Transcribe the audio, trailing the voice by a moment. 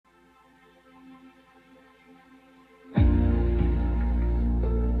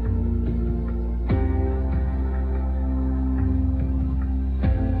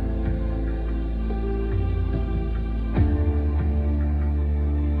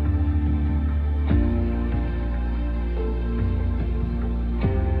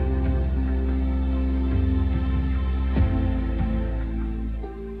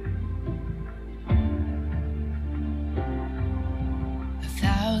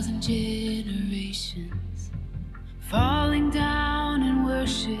1,000 generations falling down in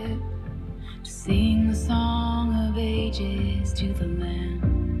worship to sing the song of ages to the Lamb.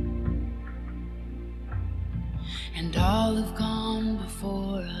 And all who've gone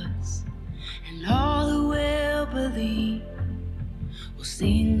before us, and all who will believe, will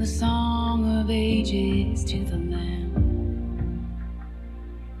sing the song of ages to the Lamb.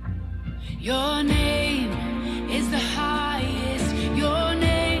 Your name is the highest, your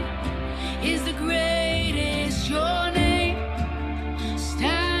name is the greatest, your name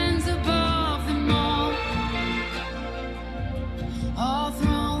stands above them all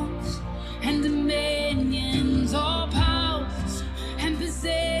thrones and dominions, all powers and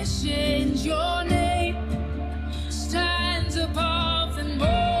possessions, your name stands above them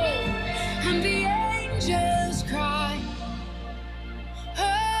all, and the angels cry,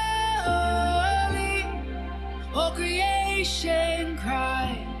 holy, all creation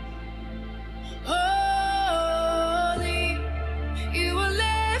cry, holy, you are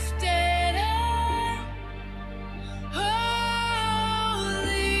lifted high,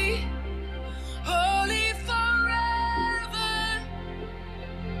 holy, holy forever.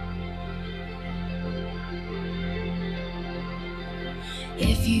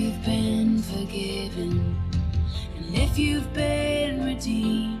 If you've been forgiven, and if you've been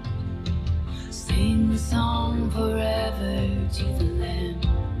redeemed, sing the song forever to the Lamb.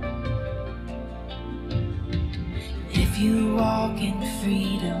 If you walk in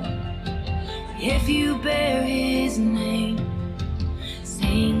freedom, if you bear His name,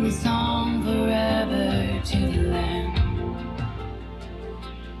 sing the song forever to the Lamb.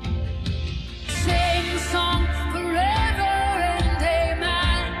 Sing the song forever and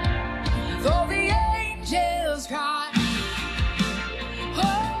amen, though the angels cry,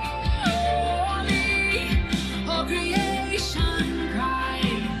 holy, all creation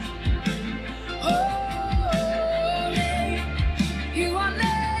cries, holy, you are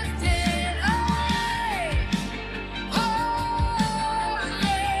lifted high,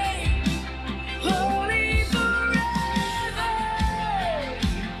 holy, holy forever.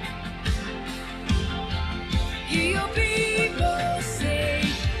 Hear your people sing,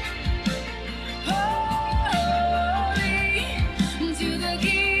 holy, to the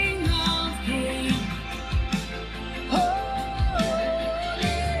King of Kings,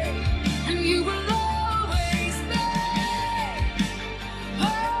 holy, and you will always be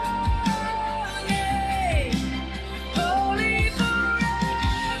holy, holy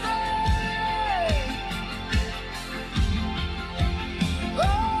forever. Oh,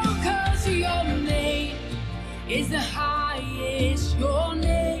 'cause your name is the highest, your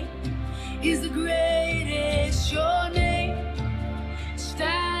name is the greatest, your name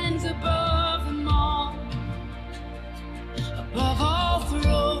stands above them all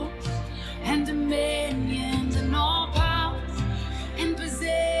thrones and dominions and all powers and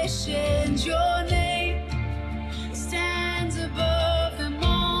possessions, your name stands above them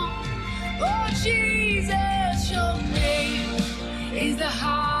all. Oh Jesus, your name is the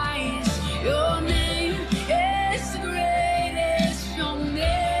highest, your name is the greatest, your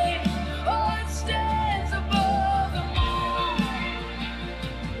name, oh, it stands above them all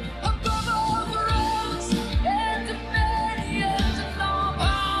thrones and dominions and all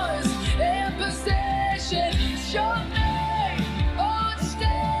powers and possessions, your name, oh, it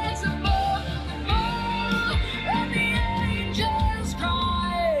stands above them all, and the angels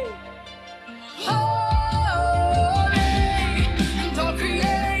cry, holy, and all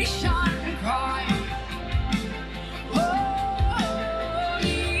creation cry,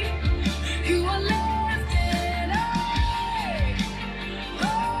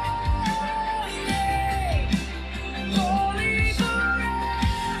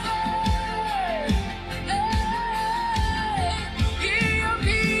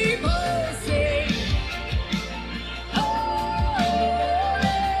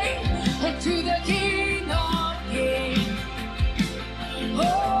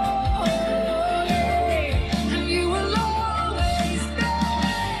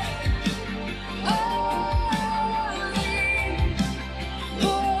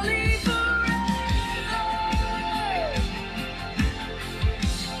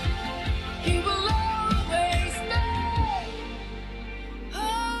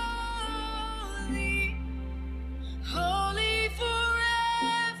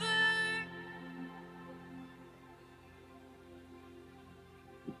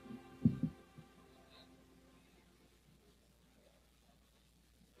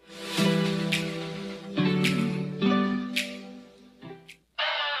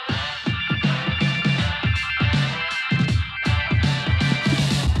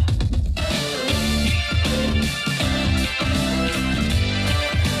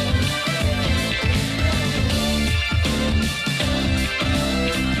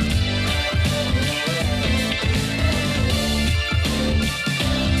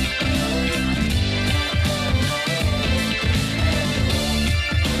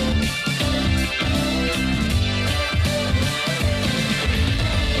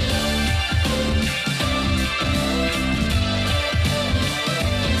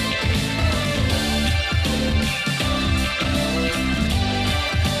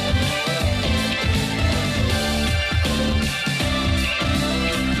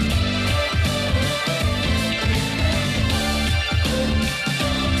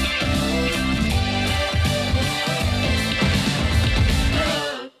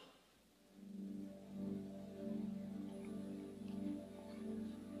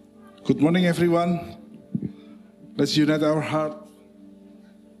 Good morning, everyone. Let's unite our heart.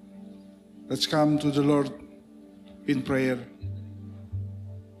 Let's come to the Lord in prayer.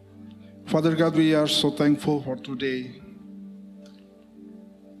 Father God, we are so thankful for today.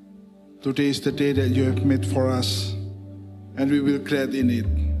 Today is the day that you have made for us, and we will glad in it.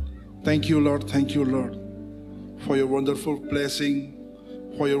 Thank you, Lord. Thank you, Lord, for your wonderful blessing,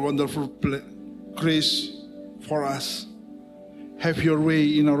 for your wonderful grace for us. Have your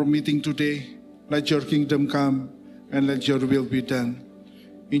way in our meeting today. Let your kingdom come and let your will be done.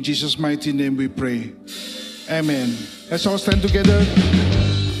 In Jesus' mighty name we pray. Amen. Let's all stand together.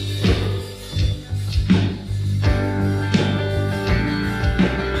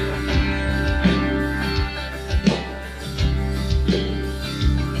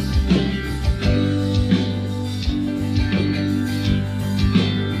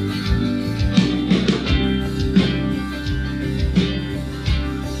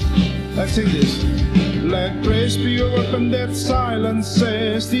 Let's sing this. Let praise be a weapon that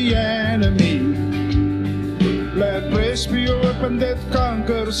silences the enemy. Let praise be a weapon that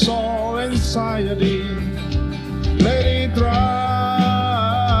conquers all anxiety. Let it rise.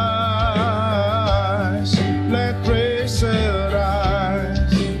 Let praise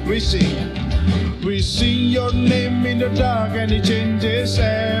arise. We sing your name in the dark, and it changes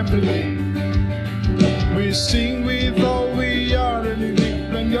everything. We sing with all we are, and we declare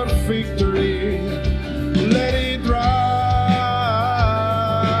your victory. Let it rise.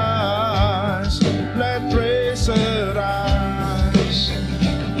 Let praise arise.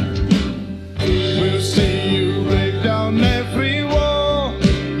 We'll see you break down every wall.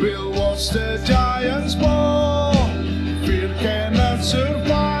 We'll watch the giants fall. Fear cannot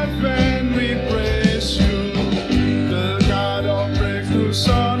survive when we praise you. The God of breakthroughs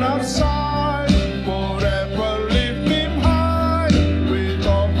on our side. Forever lift him high. With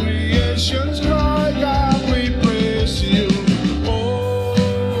all creation's cry, God, we praise you. Oh,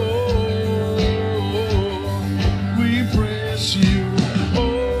 we praise you. Oh,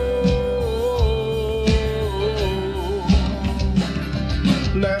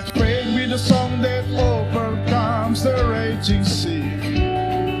 let faith be the song that overcomes the raging sea.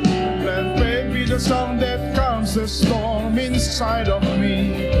 Let faith be the song that calms the storm inside of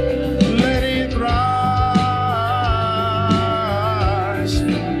me. Let it rise.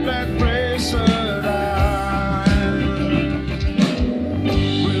 Let praise arise.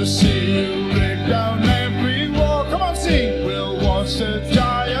 We'll see you break down every wall. Come on, sing. We'll watch the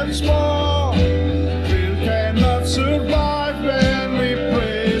giants fall. Fear cannot survive when we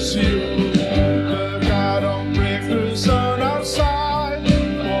praise you. The God of breakthroughs on our side.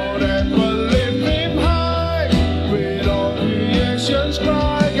 Forever lift him high. With all creation's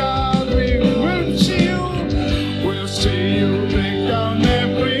cry, God, we will see you. We'll see you break down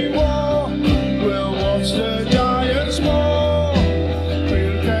every wall. We'll watch the giants fall.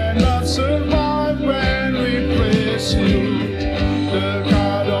 Fear cannot survive when we praise you. The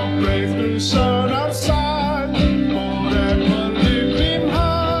God of breakthroughs on our side. Forever lift him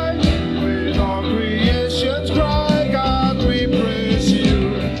high. With all creation's cry, God, we praise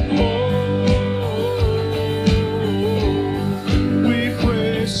you. Oh, we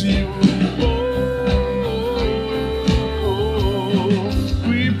praise you. Oh,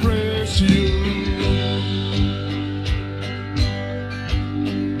 we praise you.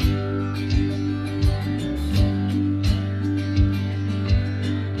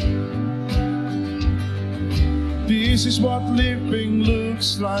 This is what living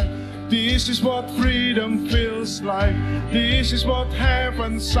looks like. This is what freedom feels like. This is what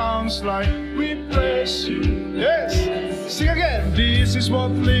heaven sounds like. We praise you. Yes. Sing again. This is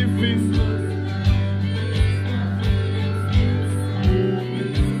what living looks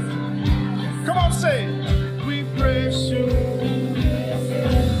like. Come on, say. We praise you.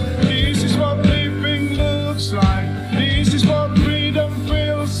 This is what living looks like. This is what freedom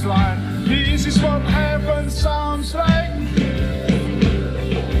feels like. This is what heaven sounds like.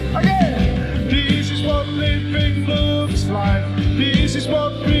 Again. This is what living looks like. This is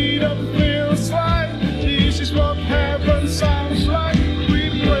what freedom feels like. This is what heaven sounds like. We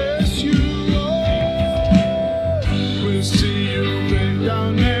praise you, Lord. We'll see you break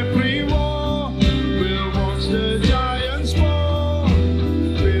down every wall. We'll watch the giants fall.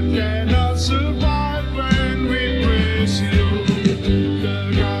 We cannot survive when we praise you.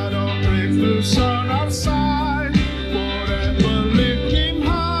 The God of breakthroughs on our side. Forever lift him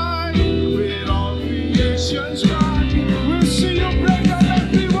high. With all creation's cry. We'll see you break down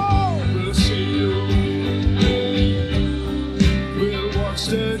every wall.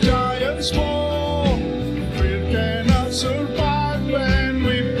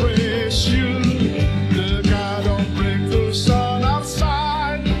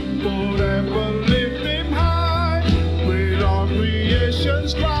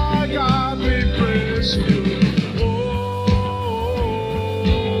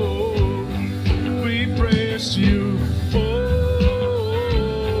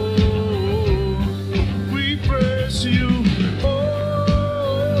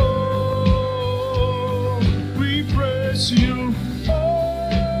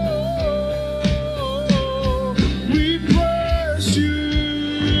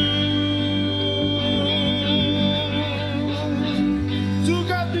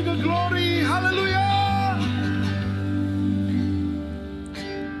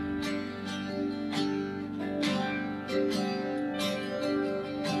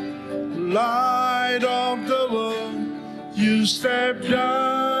 light of the world, you step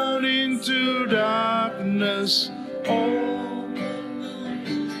down into darkness. Oh,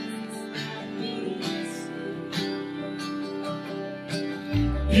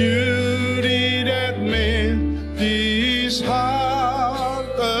 beauty that made this heart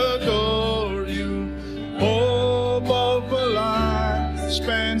adore you. Hope of a life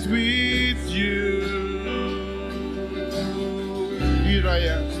spent with you. Here I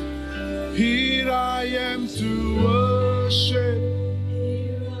am. Here I am to worship.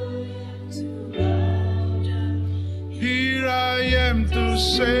 Here I am to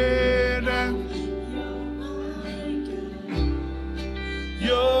say that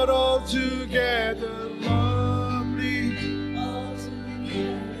you're altogether lovely.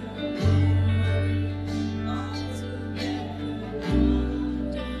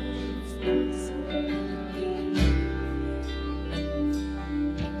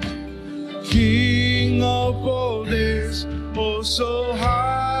 King of all this, oh so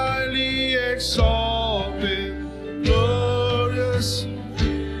highly exalted, glorious.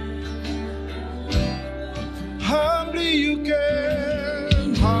 Humbly you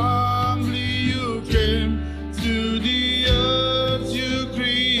came to the earth you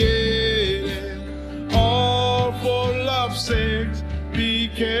created. All for love's sake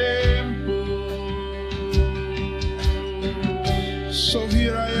became poor. So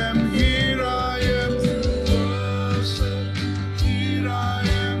here I am to worship. Here I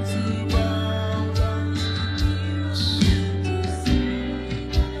am to bow down.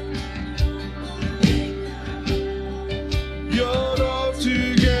 You're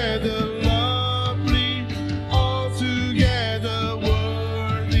altogether lovely, altogether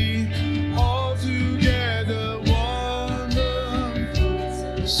worthy, altogether wonderful.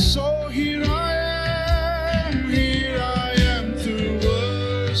 So here I am to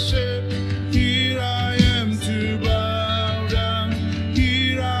worship. Here I am to bow down.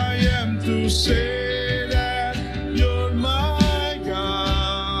 Here I am to say that you're my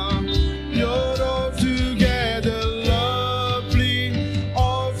God. You're altogether lovely,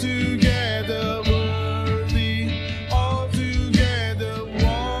 altogether worthy, altogether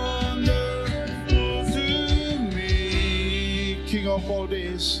wonderful to me. King of all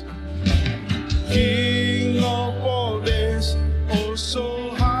days, King of all days, oh so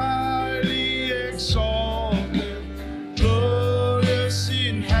highly exalted, glorious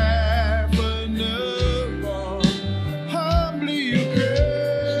in heaven above. Humbly you came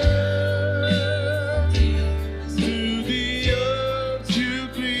to the earth you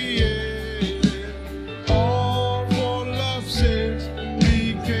created. All for love's sake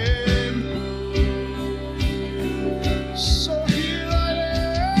became poor. So here I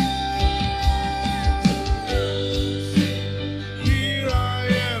am. Here I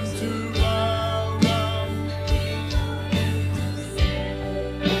am to bow down.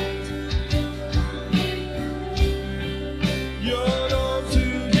 You're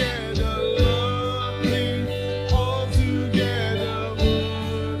altogether lovely, altogether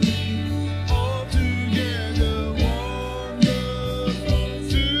worthy, altogether wonderful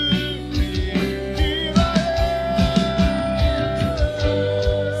to me. Here I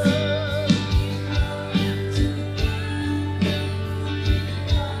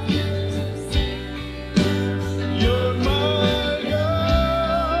You're my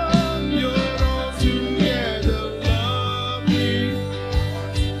God, you're altogether lovely,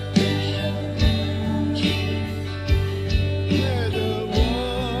 altogether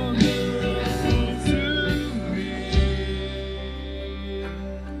wonderful to me.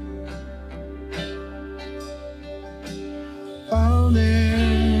 I'll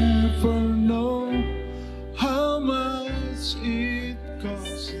never know how much it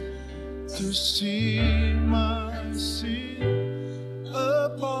costs to see my sin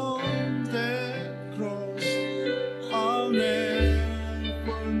upon that cross. I'll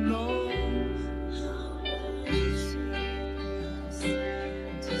never know.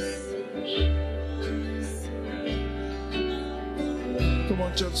 Come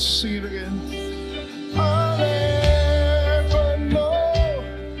on, just sing it again. I'll never know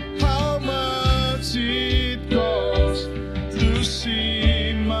how much it costs to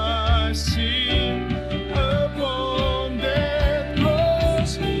see my sin upon that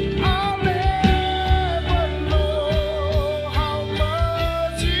cross. I'll never know how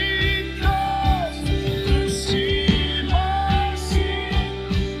much it costs to see my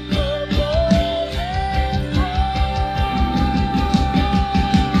sin upon that cross.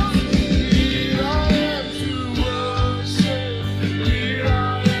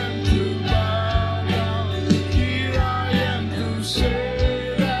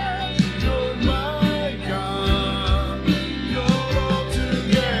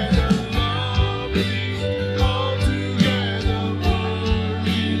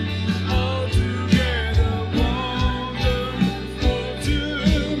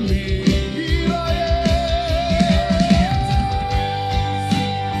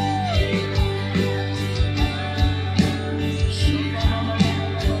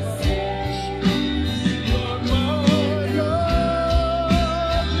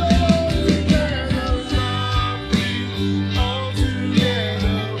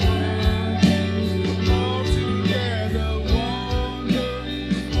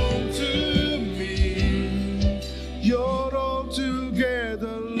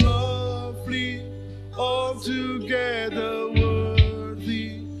 altogether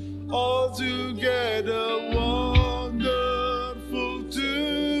worthy, altogether wonderful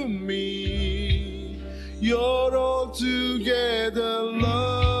to me. You're altogether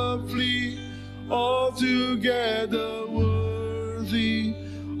lovely, altogether worthy,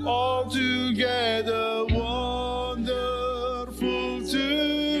 altogether wonderful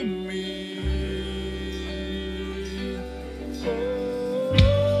to me.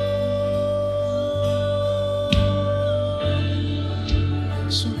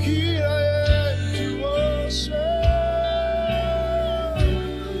 So here I am to worship.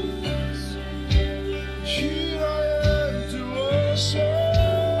 Here I am to worship.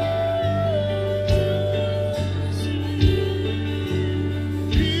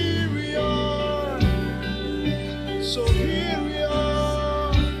 Here we are. So here we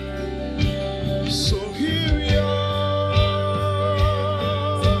are. So here we are.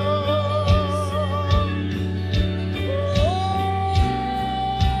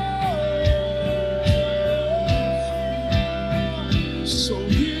 So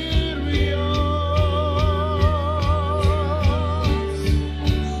here we are.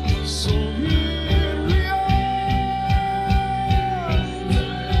 So here we are.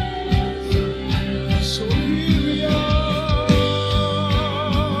 So here we are.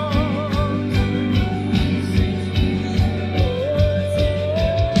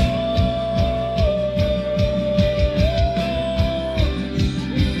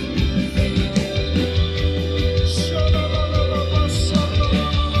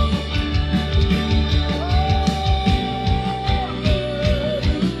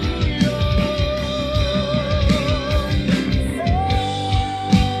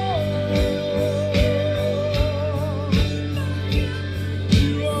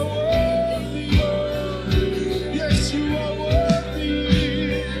 Yes, you are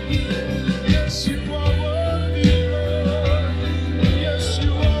worthy. Yes, you are worthy, Lord. Yes,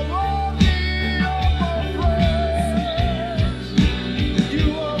 you are worthy of our praise. You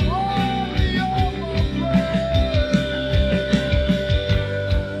are worthy of our praise.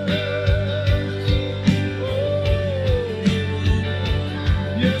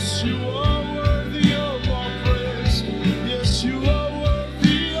 Yes, you are worthy of our praise. Yes, you are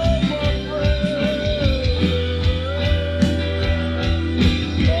worthy of our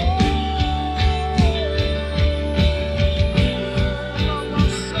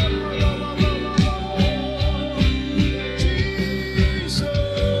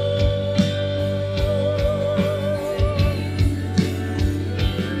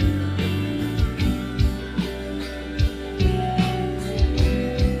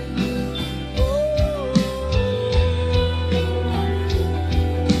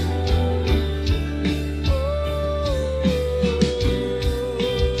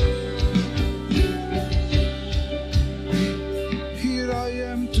Here I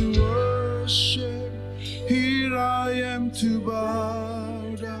am to worship, here I am to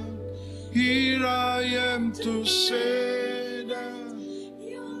bow down, here I am to say that.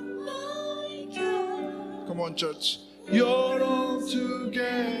 Come on, church. You're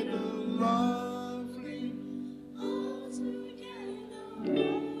altogether lovely.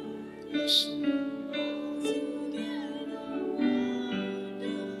 Yes, Lord.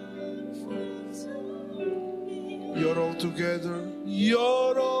 You're all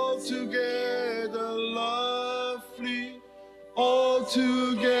together lovely, all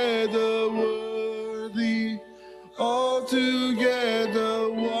together worthy, all together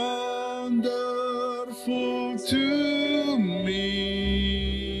wonderful to me.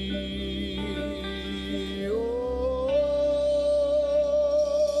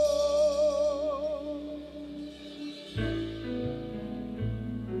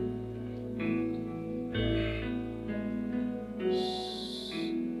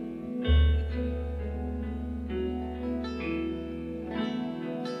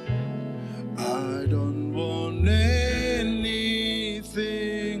 I don't want anything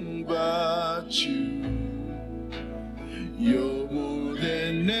but you. You're more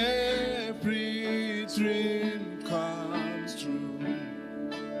than every dream comes true.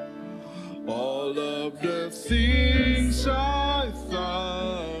 All of the things I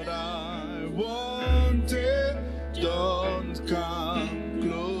thought I wanted don't come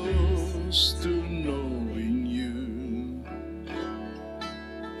close to knowing you.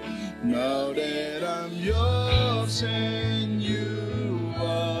 Now that I'm yours and you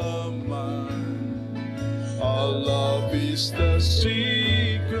are mine, our love is the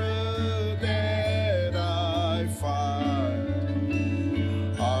secret that I find.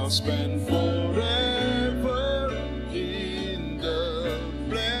 I'll spend forever in the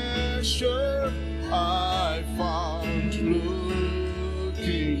pleasure I found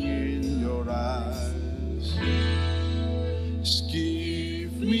looking in your eyes. Just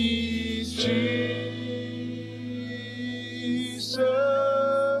give me Jesus,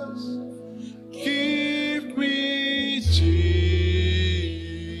 give me Jesus.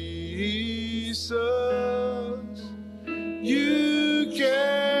 You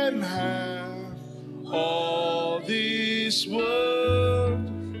can have all this world.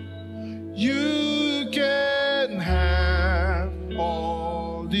 You can have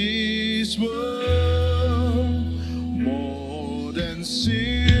all this world. More than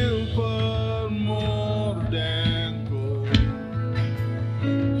silver, more than gold.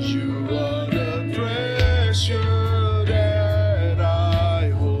 You are the treasure that I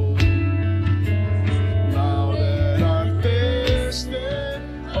hold. Now that I've tasted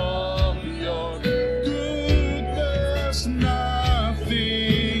of your goodness,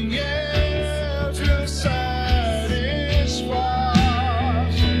 nothing else will satisfy.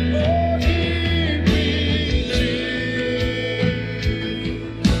 Oh, give me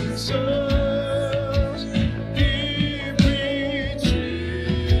Jesus, give me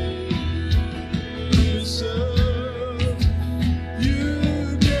Jesus.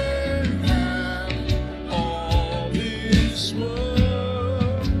 You can have all this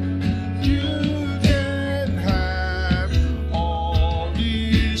world. You can have all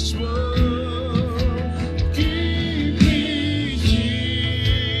this world. Give me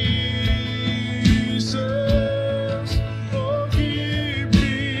Jesus. Oh, give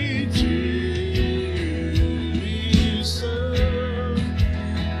me Jesus.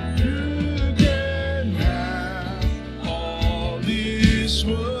 You can have all this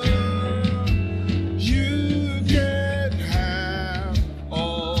world. You can have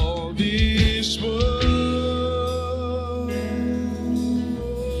all this world.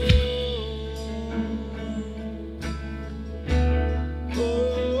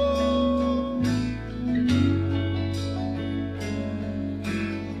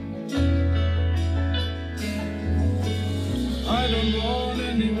 I don't want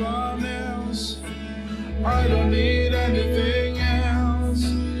anyone else. I don't need anything else.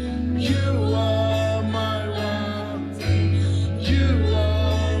 You are my one thing. You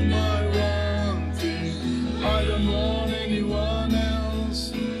are my one thing. I don't want anyone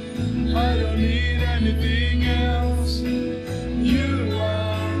else. I don't need anything else. You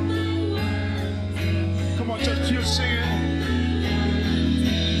are my one thing. Come on, church, you sing it.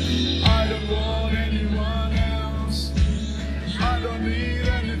 I don't want anyone else. I don't need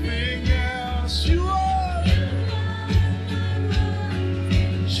anything else. You are.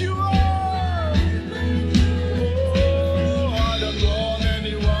 You are. Oh, I don't want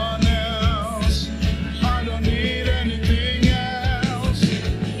anyone else. I don't need anything else.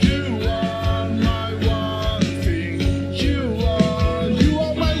 You are my one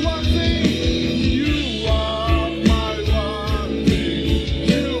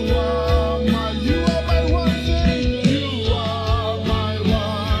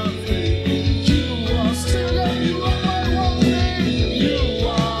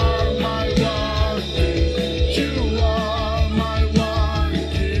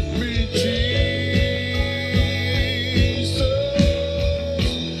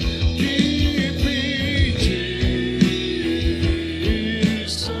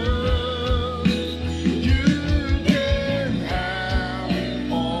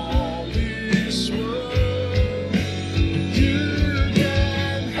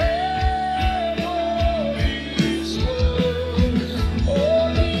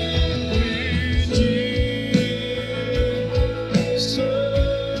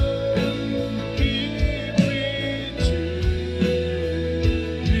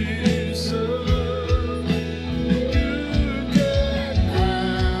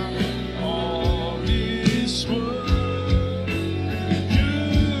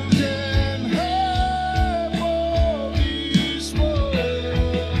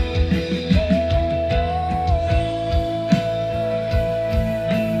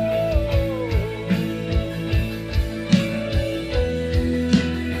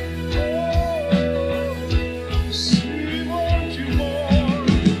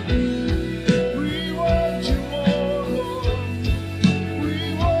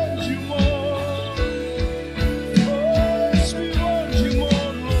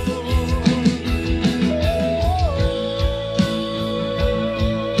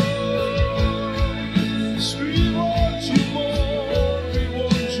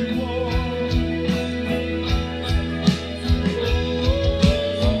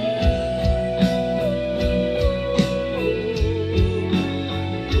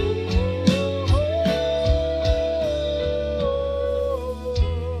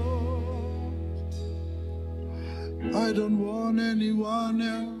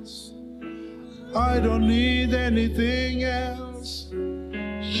I don't need anything else.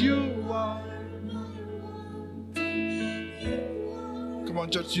 You are. Come on,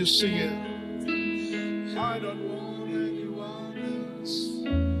 church, you sing it. I don't want anyone else.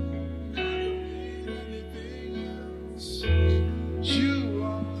 I don't need anything else. You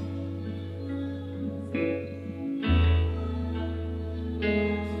are.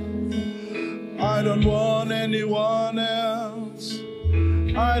 I don't want anyone else.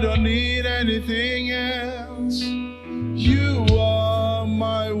 I don't need anything else. You are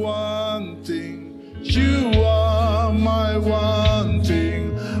my one thing. You are my one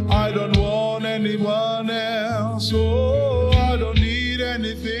thing. I don't want anyone else. Oh, I don't need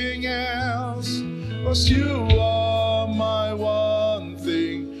anything else. 'Cause you are my one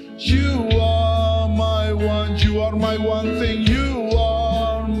thing. You are my one. You are my one thing. You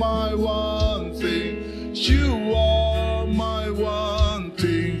are my one thing. You are my one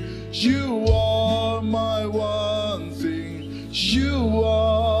thing. You are my one thing. You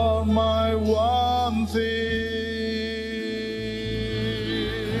are my one thing.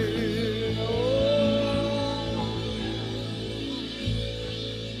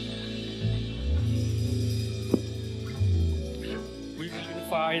 We will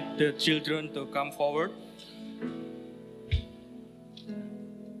invite the children to come forward.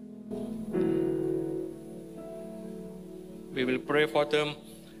 We will pray for them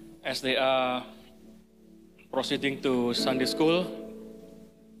as they are proceeding to Sunday school.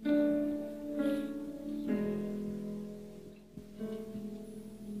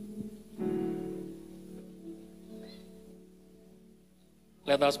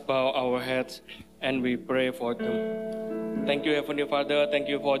 Let us bow our heads and we pray for them. Thank you, Heavenly Father. Thank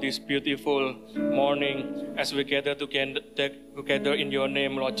you for this beautiful morning as we gather together in your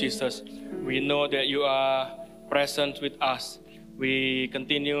name, Lord Jesus. We know that you are present with us. We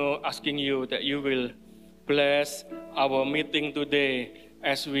continue asking you that you will bless our meeting today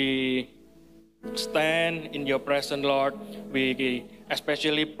as we stand in your presence, Lord. We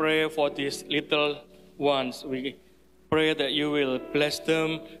especially pray for these little ones. We pray that you will bless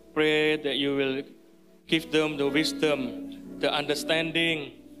them. Pray that you will give them the wisdom, the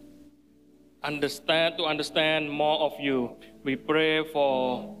understanding, to understand more of you. We pray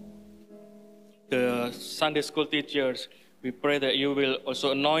for the Sunday school teachers. We pray that you will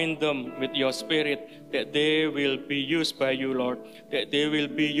also anoint them with your spirit, that they will be used by you, Lord, that they will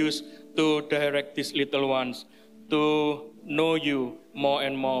be used to direct these little ones to know you more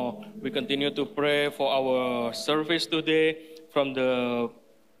and more. We continue to pray for our service today from the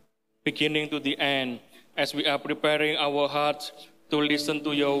beginning to the end. As we are preparing our hearts to listen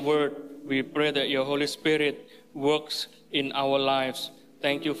to your word, we pray that your Holy Spirit works in our lives.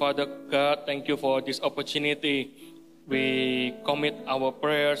 Thank you, Father God. Thank you for this opportunity. We commit our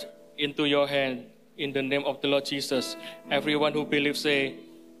prayers into your hand in the name of the Lord Jesus. Everyone who believes say,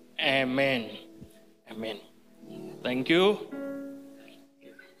 Amen. Amen. Thank you.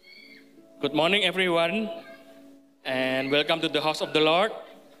 Good morning, everyone, and welcome to the house of the Lord.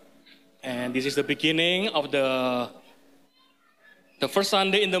 And this is the beginning of the first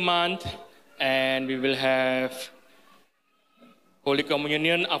Sunday in the month, and we will have Holy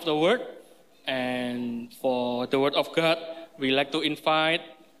Communion afterward. And for the Word of God, we like to invite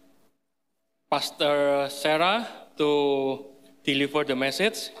Pastor Sarah to deliver the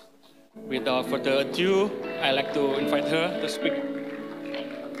message. Without further ado, I'd like to invite her to speak.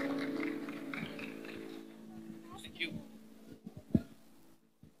 Thank you.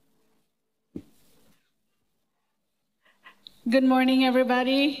 Good morning,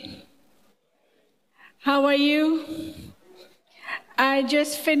 everybody. How are you? I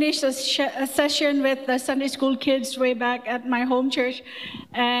just finished a session with the Sunday school kids way back at my home church,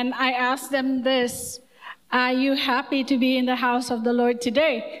 and I asked them this: are you happy to be in the house of the Lord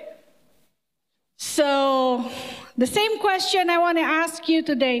today? So the same question I want to ask you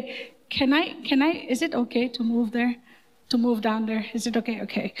today. Can I, is it okay to move there? To move down there? Is it okay?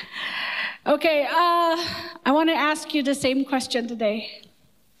 Okay. Okay, I want to ask you the same question today.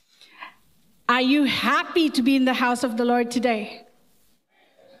 Are you happy to be in the house of the Lord today?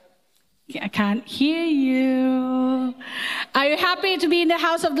 I can't hear you. Are you happy to be in the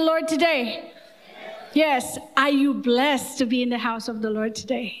house of the Lord today? Yes. Are you blessed to be in the house of the Lord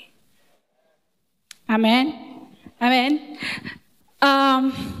today? Amen. Amen.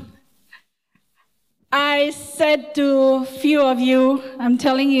 I said to a few of you, I'm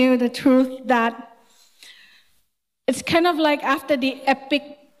telling you the truth, that it's kind of like after the epic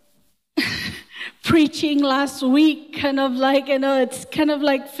preaching last week, kind of like, it's kind of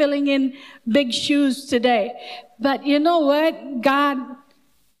like filling in big shoes today. But you know what? God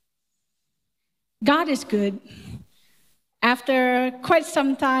God is good. After quite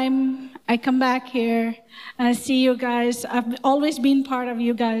some time, I come back here and I see you guys. I've always been part of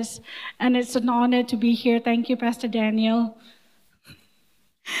you guys, and it's an honor to be here. Thank you, Pastor Daniel.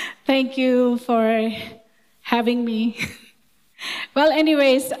 Thank you for having me. Well,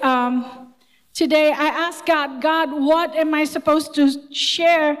 anyways, today I asked God, what am I supposed to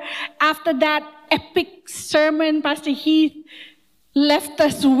share after that epic sermon Pastor Heath left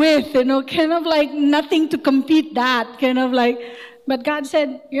us with, kind of like nothing to compete that, but God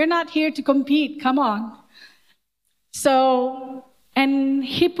said, you're not here to compete, come on. So, and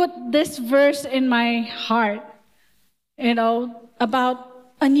He put this verse in my heart, about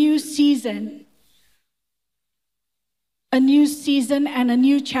a new season and a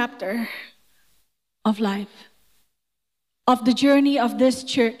new chapter of life, of the journey of this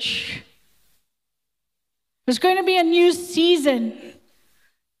church. There's going to be a new season.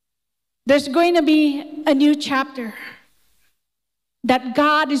 There's going to be a new chapter that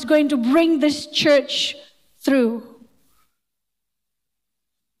God is going to bring this church through.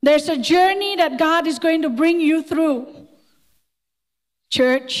 There's a journey that God is going to bring you through.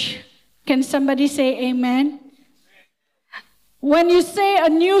 Church, can somebody say amen? When you say a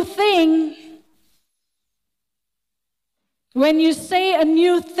new thing,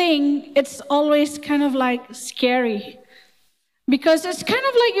 it's always kind of like scary. Because it's kind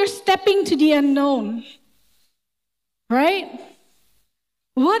of like you're stepping to the unknown. Right?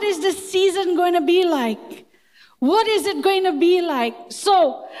 What is this season going to be like? What is it going to be like?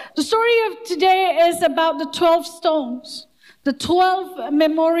 So, the story of today is about the 12 stones. The 12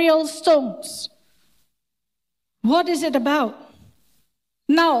 memorial stones. What is it about?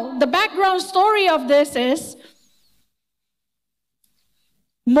 Now, the background story of this is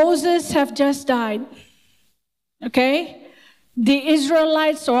Moses have just died. Okay? The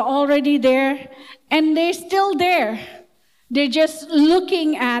Israelites are already there, and they're still there. They're just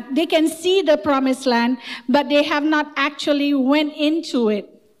they can see the promised land, but they have not actually went into it.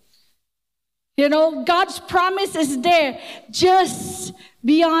 God's promise is there, just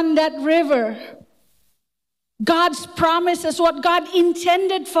beyond that river. God's promise is what God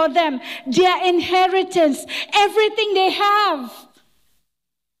intended for them, their inheritance, everything they have.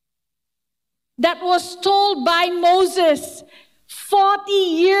 That was told by Moses. 40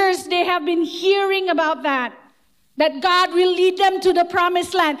 years they have been hearing about that God will lead them to the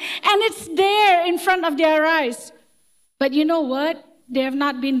promised land. And it's there in front of their eyes. But you know what? They have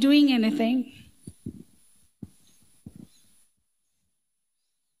not been doing anything.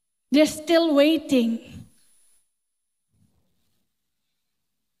 They're still waiting.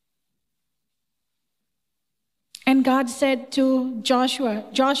 And God said to Joshua,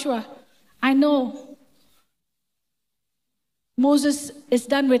 I know Moses is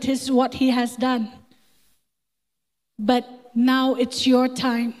done with what he has done. But now it's your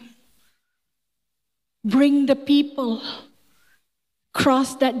time. Bring the people.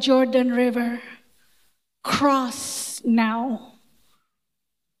 Cross that Jordan River. Cross now.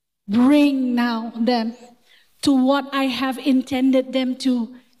 Bring now them to what I have intended them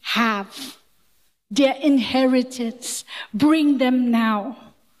to have. Their inheritance. Bring them now,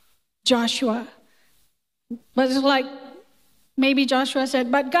 Joshua. But it's like, maybe Joshua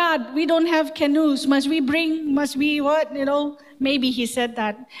said, but God, we don't have canoes. Must we what? Maybe he said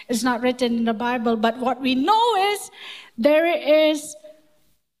that. It's not written in the Bible. But what we know is, there is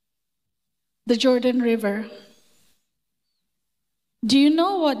the Jordan River. Do you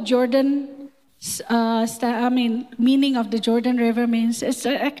know what meaning of the Jordan River means? It's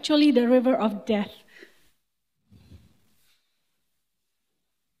actually the river of death.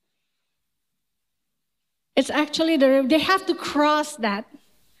 It's actually the river. They have to cross that.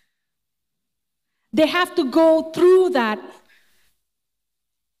 They have to go through that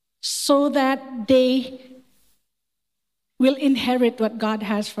so that they will inherit what God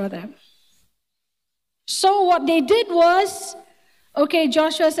has for them. So what they did was, okay,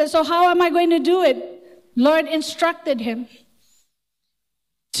 Joshua said, so how am I going to do it? Lord instructed him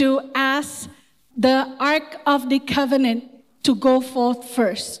to ask the Ark of the Covenant to go forth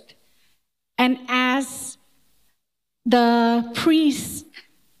first. And as the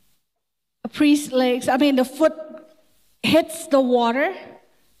the foot hits the water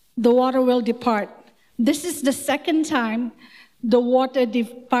will depart. This is the second time the water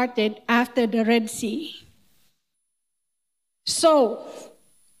departed after the Red Sea. So,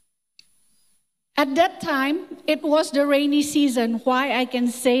 at that time, it was the rainy season. Why I can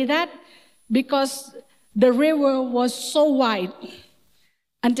say that? Because the river was so wide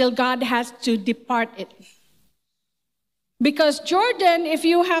until God has to depart it. Because Jordan, if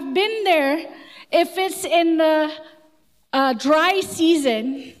you have been there, if it's in the dry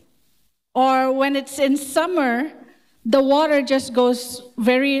season or when it's in summer, the water just goes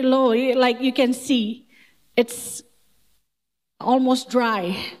very low. Like you can see, it's almost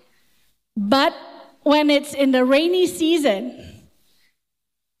dry. But when it's in the rainy season,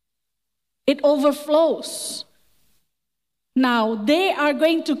 it overflows. Now, they are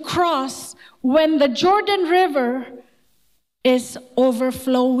going to cross when the Jordan River is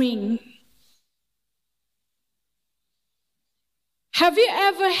overflowing. Have you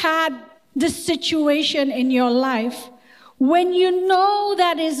ever had this situation in your life when you know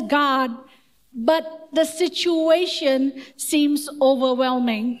that is God, but the situation seems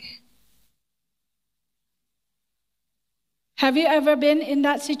overwhelming? Have you ever been in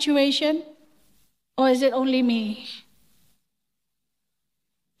that situation? Or is it only me?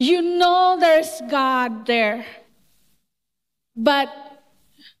 You know there's God there, but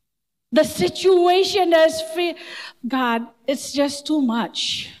the situation is God, it's just too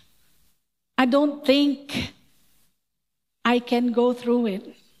much. I don't think I can go through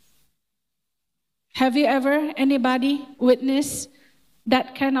it. Have you ever, anybody, witnessed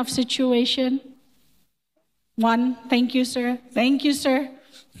that kind of situation? One, thank you, sir. Thank you, sir.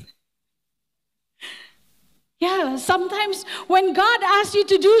 Yeah, sometimes when God asks you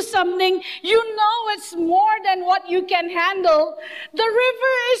to do something, you know it's more than what you can handle. The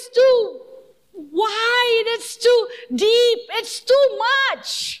river is too wide, it's too deep, it's too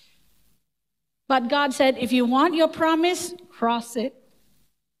much. But God said, if you want your promise, cross it.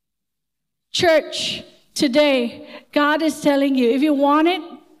 Church, today, God is telling you, if you want it,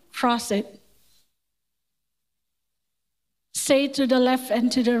 cross it. Say to the left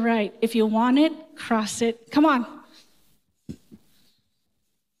and to the right, if you want it, cross it. Come on.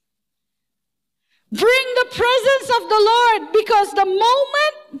 Bring the presence of the Lord, because the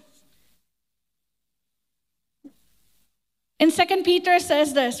moment, in 2 Peter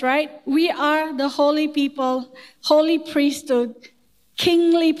says this, right? We are the holy people, holy priesthood,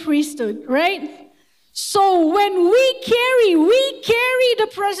 kingly priesthood, right? So when we carry the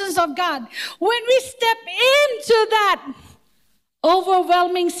presence of God. When we step into that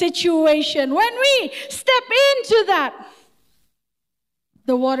overwhelming situation, when we step into that,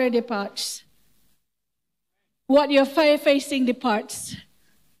 the water departs. What you're facing departs.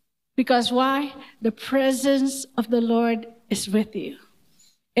 Because why? The presence of the Lord is with you.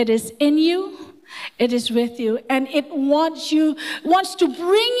 It is in you. It is with you. And it wants to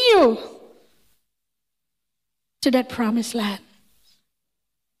bring you to that promised land.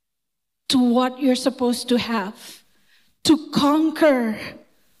 To what you're supposed to have. To conquer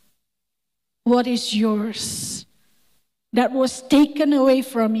what is yours. That was taken away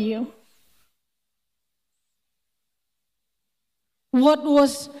from you. What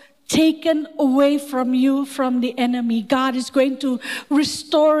was taken away from you from the enemy, God is going to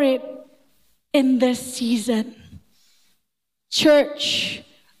restore it in this season. Church,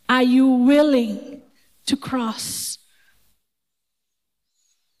 are you willing to cross?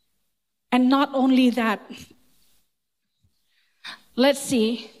 And not only that, let's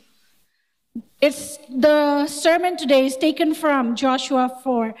see. The sermon today is taken from Joshua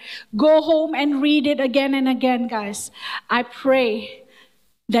 4. Go home and read it again and again, guys. I pray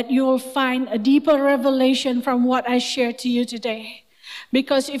that you will find a deeper revelation from what I shared to you today.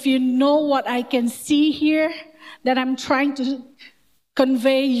 Because if you know what I can see here, that I'm trying to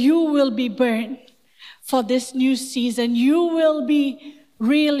convey, you will be burned for this new season. You will be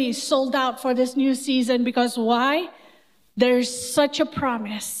really sold out for this new season. Because why? There's such a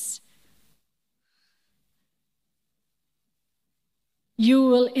promise. You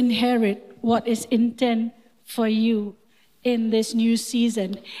will inherit what is intended for you in this new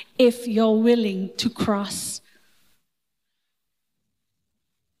season if you're willing to cross.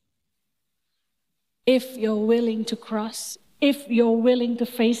 If you're willing to cross. If you're willing to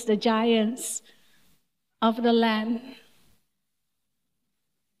face the giants of the land.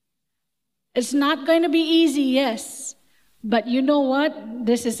 It's not going to be easy, yes. But you know what?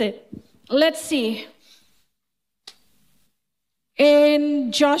 This is it. Let's see.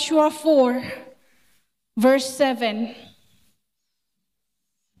 In Joshua 4, verse 7.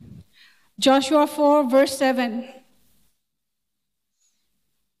 Joshua 4, verse 7.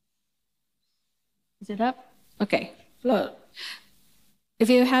 Is it up? Okay. Look. If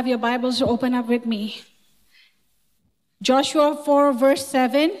you have your Bibles, open up with me. Joshua 4, verse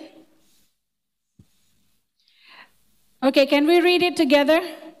 7. Okay, can we read it together?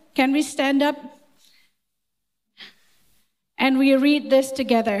 Can we stand up? And we read this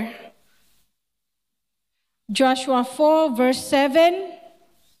together. Joshua 4, verse 7.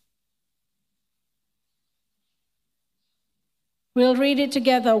 We'll read it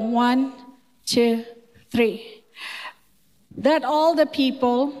together. 1, 2, 3. That all the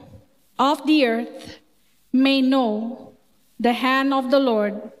people of the earth may know the hand of the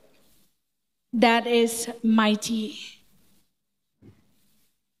Lord that is mighty.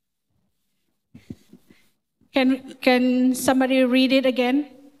 Can somebody read it again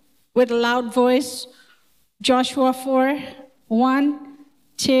with a loud voice? Joshua 4, 1,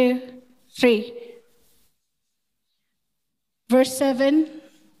 2, 3. Verse 7.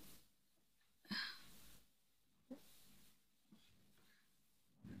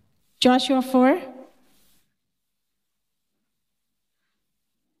 Joshua 4.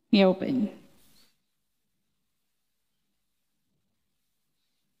 You open.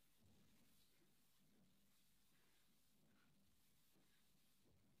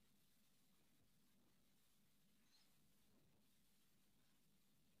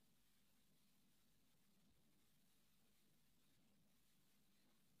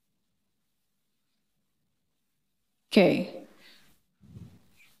 Okay.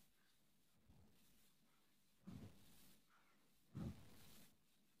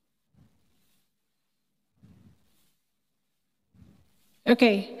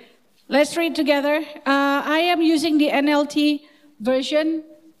 Okay, let's read together. I am using the NLT version.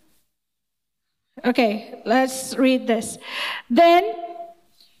 Okay, let's read this. Then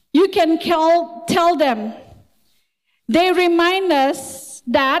you can tell them. They remind us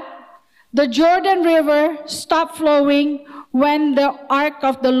that the Jordan River stopped flowing when the Ark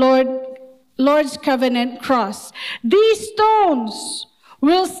of the Lord's covenant crossed. These stones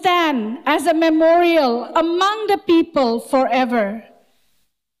will stand as a memorial among the people forever.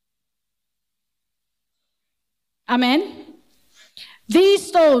 Amen. These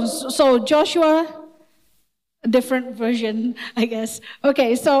stones, so Joshua, different version, I guess.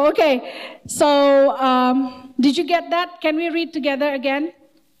 Okay, so did you get that? Can we read together again?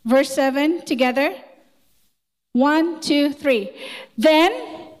 Verse 7 together. 1, 2, 3. Then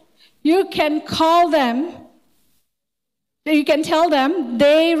you can tell them,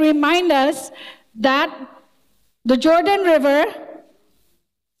 they remind us that the Jordan River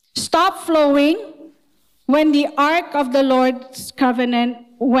stopped flowing when the Ark of the Lord's covenant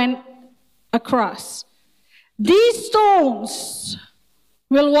went across. These stones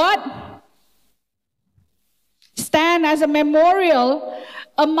will what? Stand as a memorial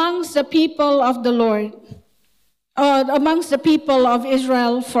amongst the people of the Lord, amongst the people of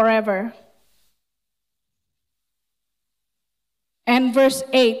Israel forever. And verse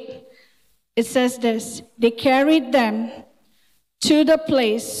 8, it says this: they carried them to the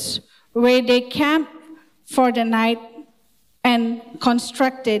place where they camped for the night and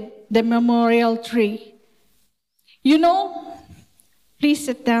constructed the memorial tree. You know, please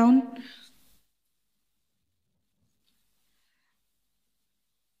sit down.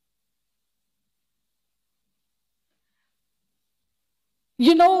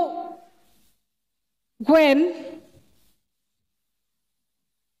 You know, when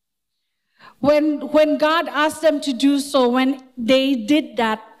God asked them to do so, when they did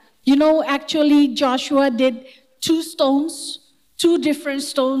that, you know, actually Joshua did two different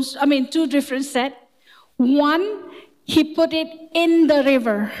sets. One, he put it in the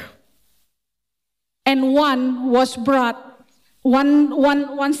river, and one was brought,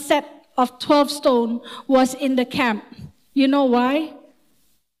 one set of 12 stones was in the camp. You know why?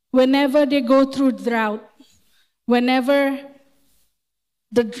 Whenever they go through drought, whenever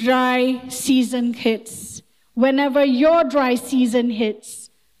the dry season hits, whenever your dry season hits,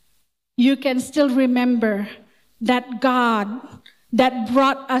 you can still remember that God that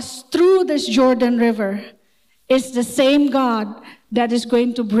brought us through this Jordan River is the same God that is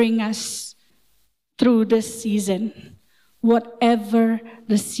going to bring us through this season, whatever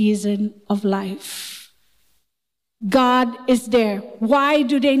the season of life. God is there. Why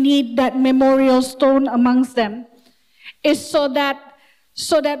do they need that memorial stone amongst them? It's so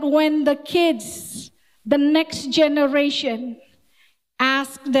that when the kids, the next generation,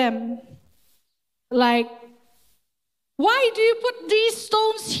 ask them, like, why do you put these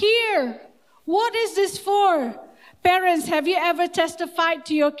stones here? What is this for? Parents, have you ever testified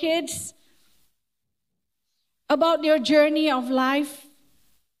to your kids about your journey of life?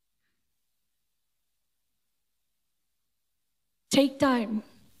 Take time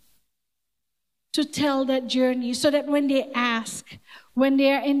to tell that journey so that when they ask, when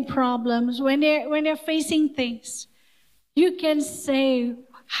they're in problems, when they're facing things, you can say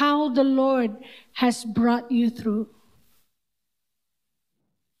how the Lord has brought you through.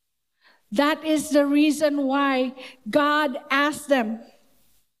 That is the reason why God asked them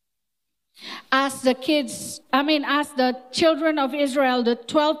As the children of Israel, the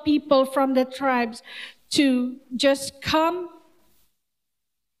 12 people from the tribes, to just come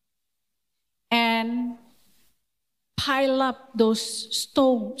and pile up those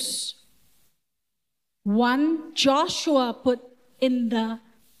stones. One Joshua put in the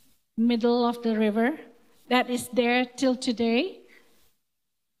middle of the river that is there till today,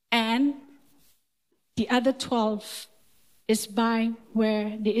 and the other 12 is by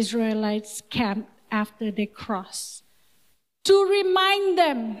where the Israelites camped after they crossed. To remind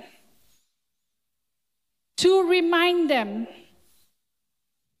them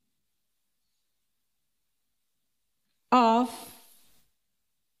of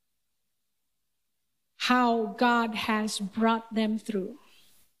how God has brought them through.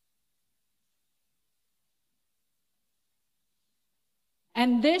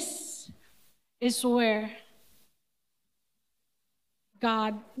 And this is where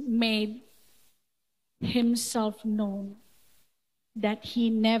God made himself known, that he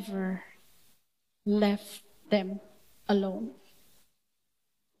never left them alone.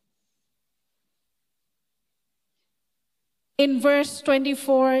 In verse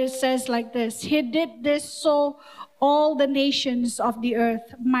 24, it says like this: He did this so all the nations of the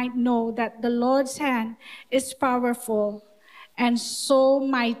earth might know that the Lord's hand is powerful and so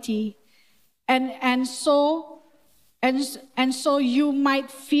mighty, and so you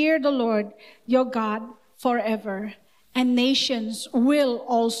might fear the Lord your God forever, and nations will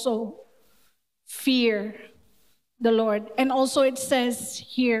also fear the Lord. And also it says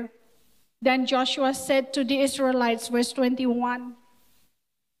here, then Joshua said to the Israelites, verse 21,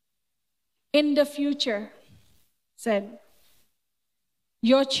 in the future, said,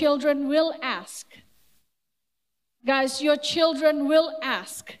 your children will ask. Guys, your children will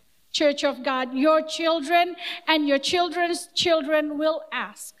ask. Church of God, your children and your children's children will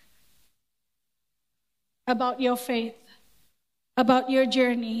ask about your faith, about your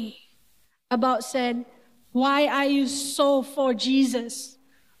journey, about said, why are you so for Jesus?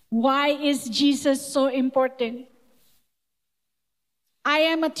 Why is Jesus so important? I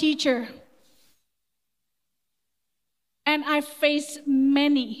am a teacher, and I face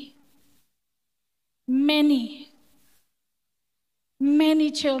many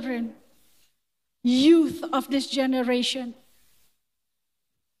children, youth of this generation.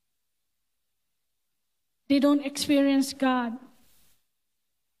 They don't experience God.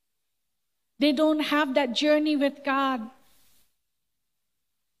 They don't have that journey with God.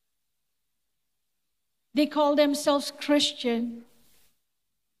 They call themselves Christian,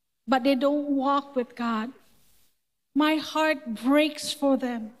 but they don't walk with God. My heart breaks for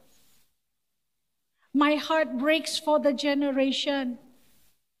them. My heart breaks for the generation.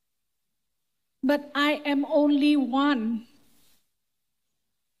 But I am only one.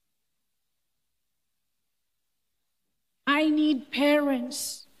 I need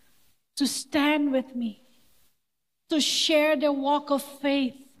parents to stand with me, to share their walk of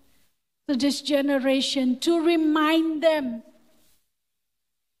faith to this generation, to remind them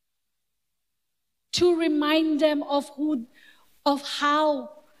of how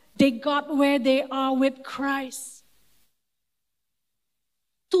they got where they are with Christ.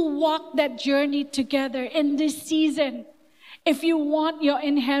 To walk that journey together in this season. If you want your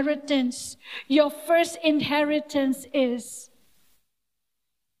inheritance, your first inheritance is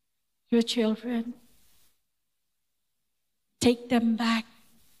your children. Take them back.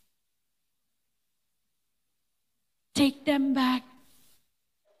 Take them back.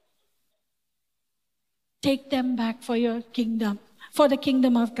 Take them back for your kingdom, for the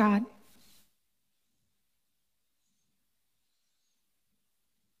kingdom of God.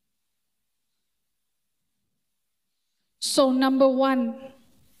 So number one,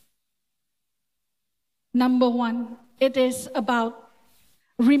 it is about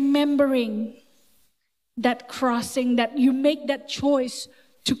remembering that crossing, that you make that choice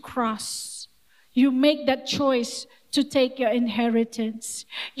to cross. You make that choice to take your inheritance.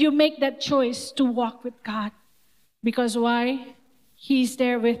 You make that choice to walk with God. Because why? He's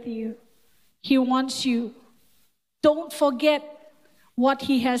there with you. He wants you. Don't forget what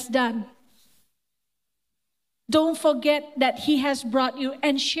He has done. Don't forget that He has brought you,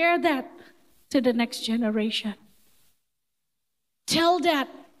 and share that to the next generation. Tell that.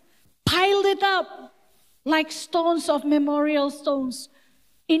 Pile it up like stones of memorial stones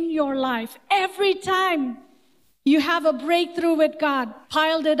in your life. Every time you have a breakthrough with God,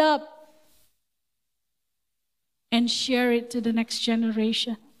 pile it up and share it to the next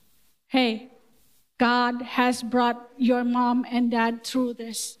generation. Hey, God has brought your mom and dad through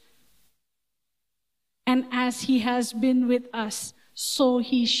this. And as He has been with us, so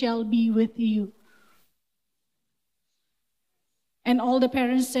he shall be with you. And all the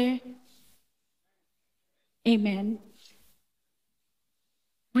parents say, Amen.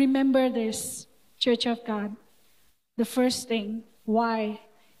 Remember this, Church of God. The first thing, why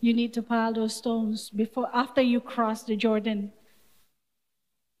you need to pile those stones after you cross the Jordan.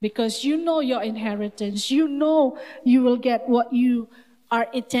 Because you know your inheritance. You know you will get what you are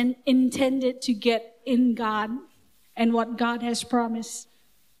intended to get in God and what God has promised.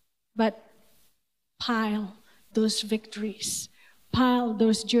 But pile those victories. Pile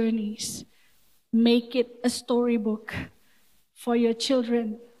those journeys. Make it a storybook for your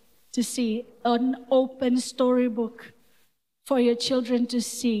children to see. An open storybook for your children to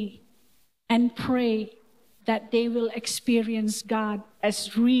see. And pray that they will experience God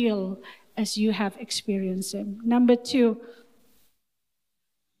as real as you have experienced Him. Number 2,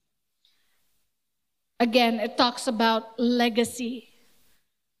 again, it talks about legacy.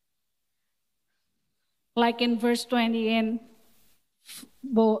 Like in verse 20 and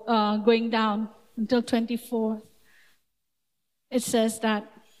going down until 24, it says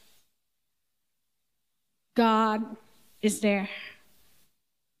that God is there.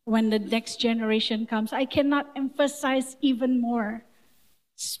 When the next generation comes, I cannot emphasize even more.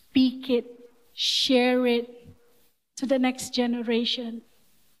 Speak it, share it to the next generation.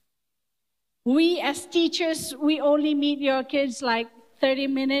 We as teachers, we only meet your kids like 30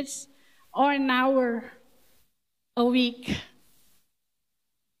 minutes or an hour a week.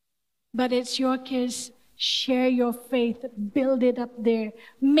 But it's your kids. Share your faith, build it up there,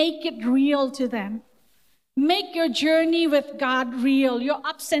 make it real to them. Make your journey with God real, your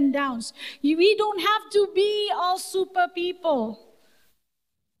ups and downs. We don't have to be all super people.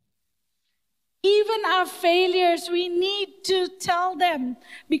 Even our failures, we need to tell them.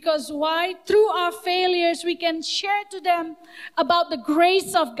 Because why? Through our failures, we can share to them about the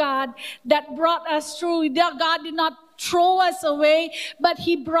grace of God that brought us through. God did not throw us away, but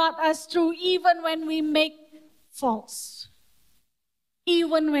He brought us through even when we make faults.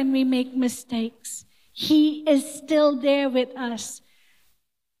 Even when we make mistakes. He is still there with us.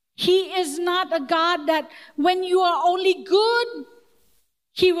 He is not a God that when you are only good,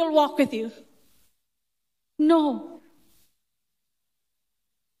 He will walk with you. No.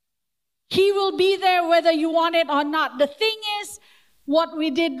 He will be there whether you want it or not. The thing is, what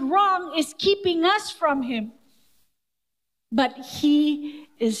we did wrong is keeping us from Him. But He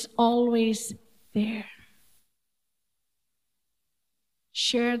is always there.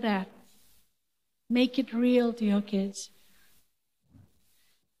 Share that. Make it real to your kids.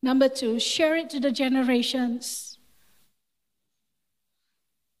 Number 2, share it to the generations.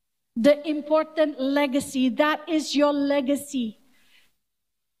 The important legacy, that is your legacy.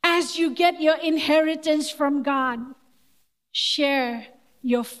 As you get your inheritance from God, share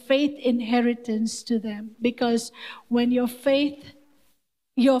your faith inheritance to them. Because when your faith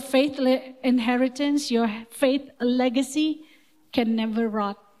inheritance, your faith legacy can never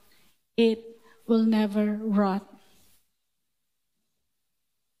rot. It will never rot.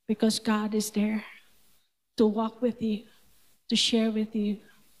 Because God is there to walk with you, to share with you.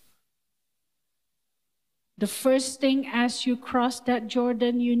 The first thing as you cross that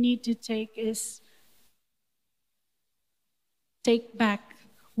Jordan you need to take is take back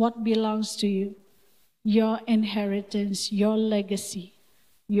what belongs to you, your inheritance, your legacy,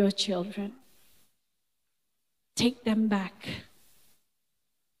 your children. Take them back.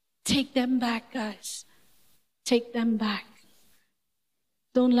 Take them back, guys. Take them back.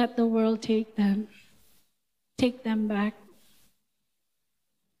 Don't let the world take them. Take them back.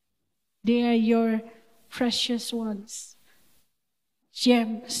 They are your precious ones.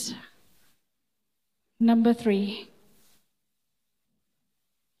 Gems. Number 3.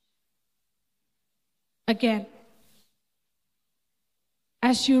 Again,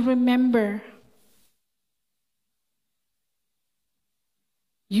 as you remember,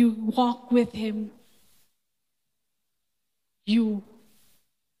 you walk with Him. You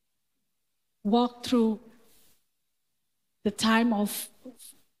walk through the time of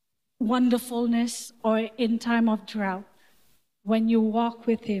wonderfulness or in time of drought. When you walk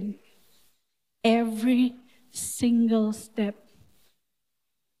with Him, every single step,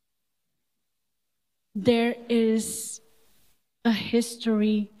 there is a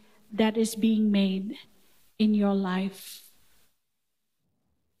history that is being made in your life.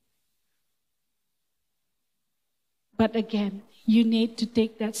 But again, you need to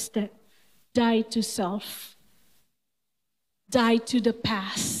take that step. Die to self. Die to the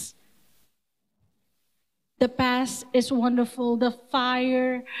past. The past is wonderful. The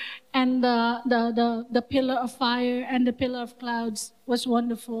fire and the pillar of fire and the pillar of clouds was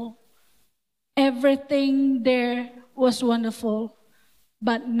wonderful. Everything there was wonderful.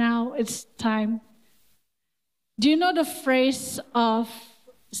 But now it's time. Do you know the phrase of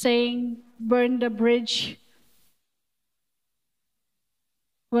saying, burn the bridge?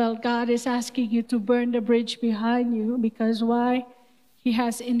 Well, God is asking you to burn the bridge behind you because why? He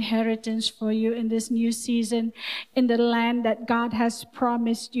has inheritance for you in this new season in the land that God has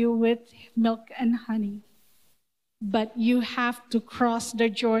promised you with milk and honey. But you have to cross the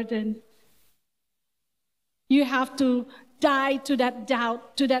Jordan. You have to die to that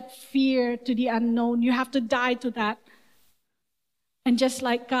doubt, to that fear, to the unknown. You have to die to that. And just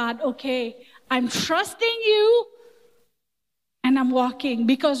like God, okay, I'm trusting you and I'm walking.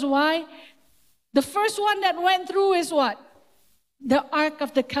 Because why? The first one that went through is what? The Ark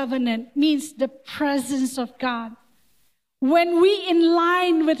of the Covenant means the presence of God. When we in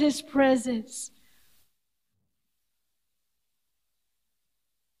line with His presence.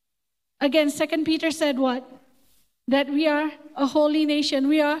 Again, 2 Peter said what? That we are a holy nation.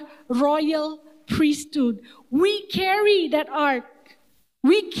 We are royal priesthood. We carry that ark.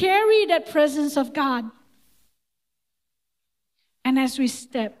 We carry that presence of God. And as we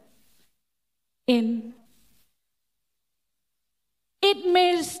step in, it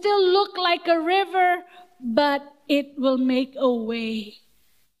may still look like a river, but it will make a way.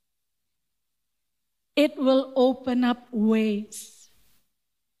 It will open up ways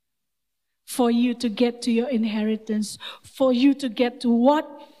for you to get to your inheritance, for you to get to what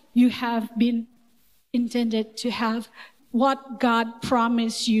you have been intended to have, what God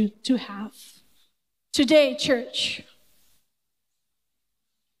promised you to have. Today, church,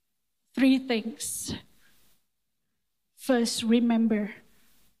 3 things. First, remember.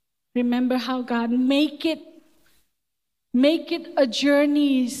 Remember how God make it a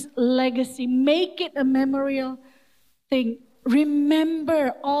journey's legacy. Make it a memorial thing.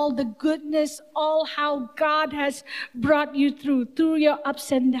 Remember all the goodness, all how God has brought you through your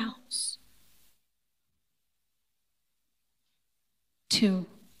ups and downs. 2,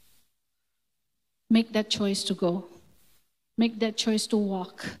 make that choice to go. Make that choice to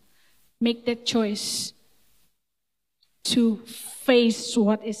walk. Make that choice to face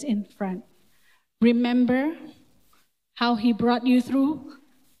what is in front. Remember how He brought you through.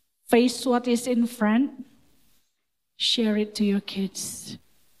 Face what is in front. Share it to your kids.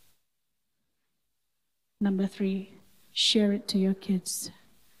 Number 3, share it to your kids.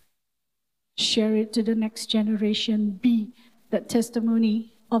 Share it to the next generation. Be that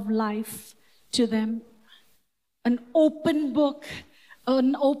testimony of life to them. An open book,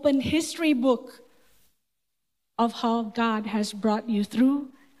 an open history book of how God has brought you through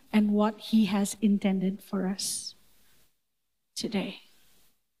and what He has intended for us today.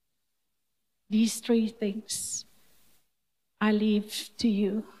 These 3 things I leave to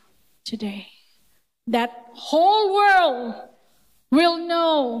you today. That whole world will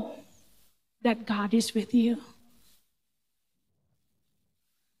know that God is with you.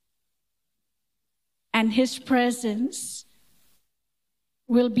 And His presence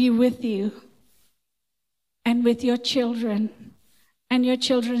will be with you and with your children and your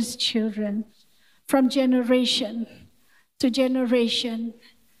children's children from generation to generation.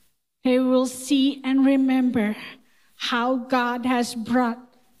 They will see and remember how God has brought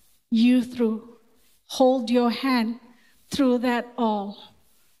you through. Hold your hand through that all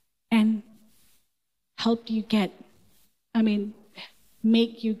and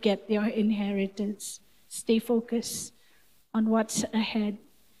make you get your inheritance. Stay focused on what's ahead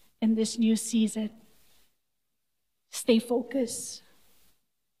in this new season. Stay focused.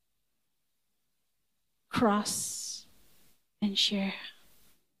 Cross and share.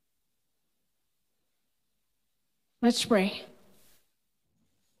 Let's pray.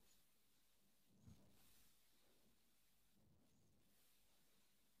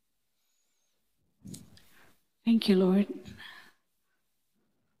 Thank you, Lord.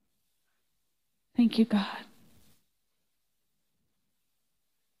 Thank you, God.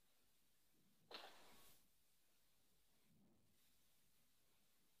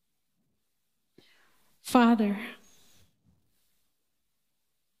 Father,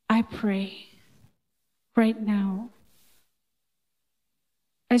 I pray right now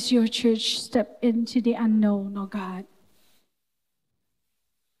as your church step into the unknown, oh God,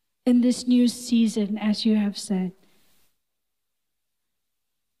 in this new season, as you have said,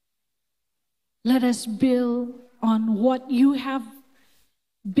 let us build on what you have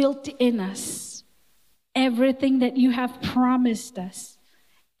built in us, everything that you have promised us,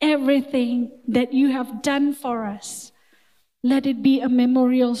 everything that you have done for us. Let it be a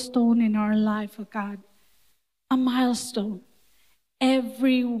memorial stone in our life, oh God. A milestone.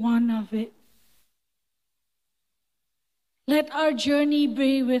 Every one of it. Let our journey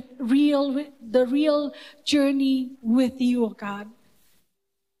be with the real journey with you, oh God.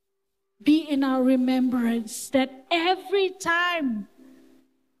 Be in our remembrance that every time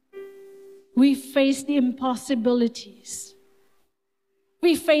we face the impossibilities,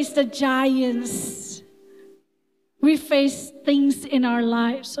 we face the giants, we face things in our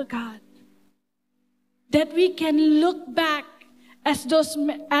lives, oh God, that we can look back at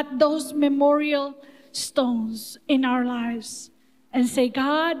those memorial stones in our lives and say,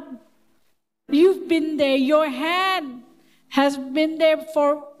 God, you've been there. Your hand has been there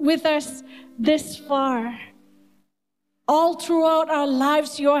with us this far. All throughout our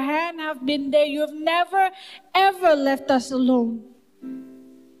lives, your hand have been there. You have never, ever left us alone.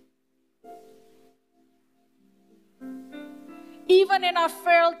 Even in our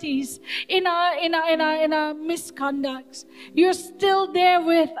frailties, in our misconducts, you're still there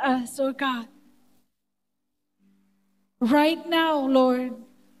with us, oh God. Right now, Lord,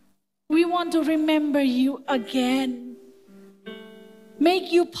 we want to remember you again.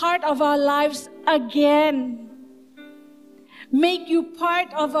 Make you part of our lives again. Make you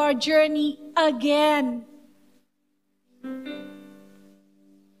part of our journey again.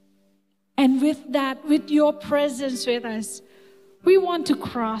 And with that, with your presence with us, we want to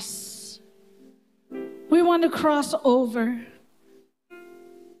cross. We want to cross over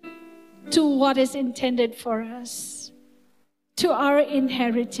to what is intended for us, to our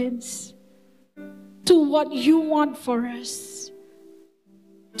inheritance, to what you want for us,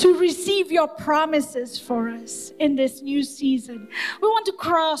 to receive your promises for us in this new season. We want to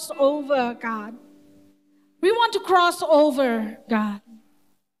cross over, God. We want to cross over, God.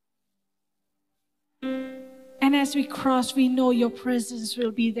 And as we cross, we know your presence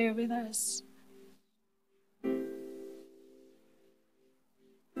will be there with us.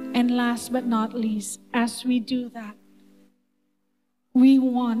 And last but not least, as we do that, we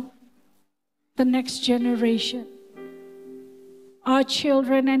want the next generation, our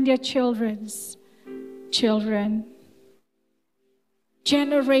children and their children's children,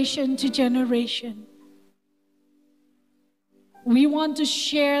 generation to generation. We want to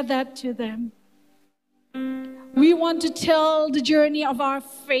share that to them. We want to tell the journey of our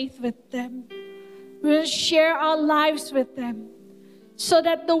faith with them. We'll share our lives with them, so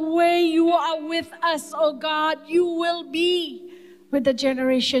that the way you are with us, oh God, you will be with the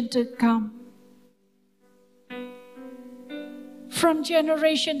generation to come. From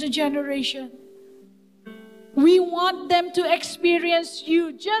generation to generation, we want them to experience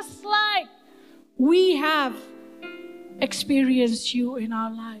you just like we have experienced you in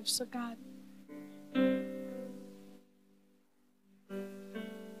our lives, oh God.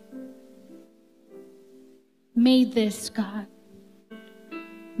 May this, God,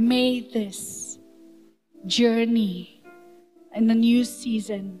 may this journey in the new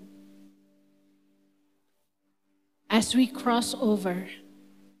season, as we cross over,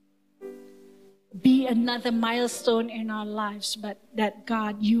 be another milestone in our lives, but that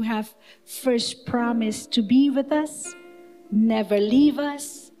God, you have first promised to be with us, never leave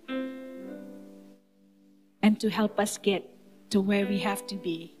us, and to help us get to where we have to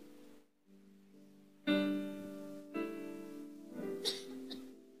be.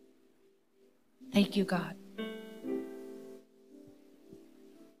 Thank you, God.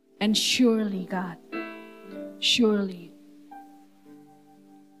 And surely, God, surely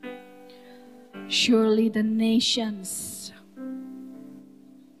the nations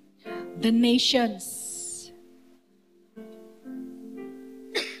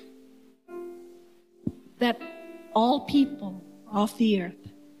that all people of the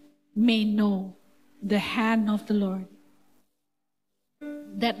earth may know the hand of the Lord,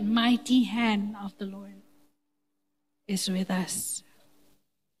 that mighty hand of the Lord is with us.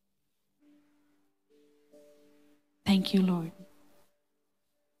 Thank you, Lord.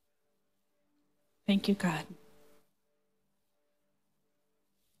 Thank you, God. In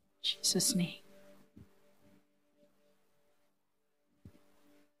Jesus' name.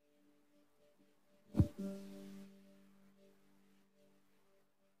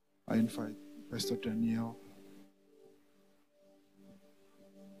 I invite Pastor Daniel.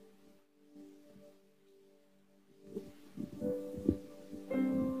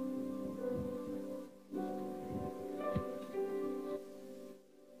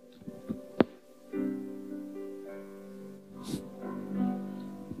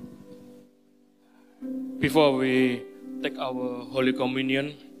 Before we take our Holy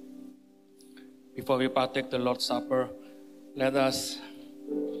Communion, before we partake the Lord's Supper, let us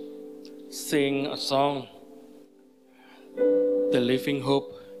sing a song, The Living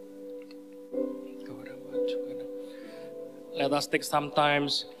Hope. Let us take some time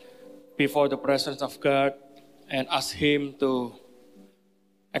before the presence of God and ask Him to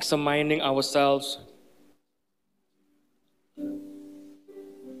examining ourselves.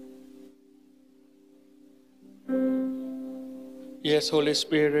 Yes, Holy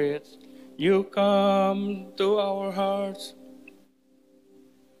Spirit, you come to our hearts.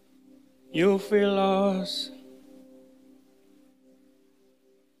 You fill us.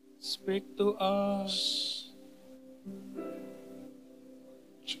 Speak to us.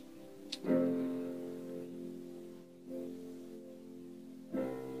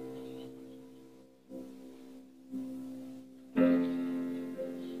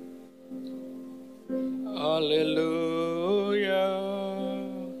 Hallelujah.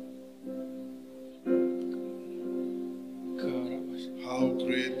 How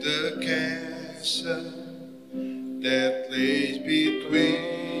great the chasm that lays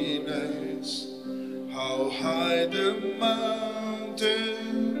between us, how high the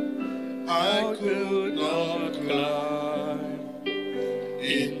mountain I could not climb.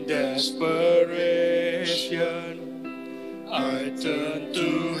 In desperation, I turned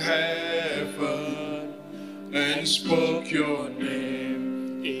to heaven and spoke your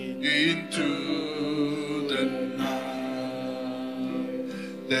name into the night.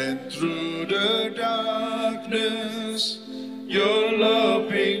 Then through the darkness, your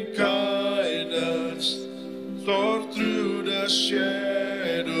loving kindness tore through the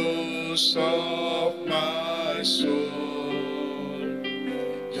shadows of my soul.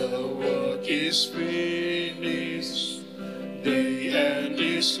 The work is finished, the end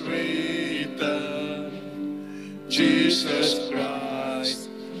is written. Jesus Christ,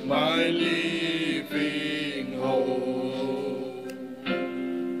 my living hope.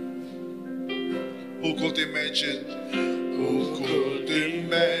 Who could imagine? Who could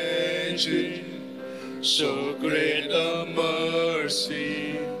imagine so great a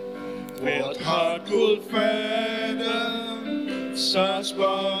mercy? What heart could fathom such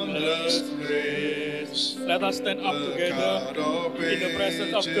boundless grace? Let us stand up together in the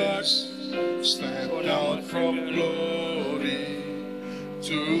presence of God. Step down from glory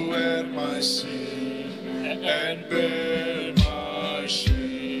to wear my sin and bear my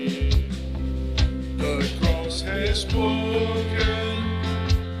shame. The cross has spoken,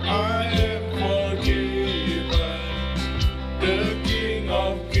 I am forgiven. The King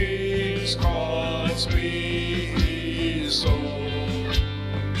of Kings calls me his own.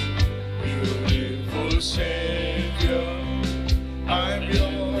 Beautiful Savior, I'm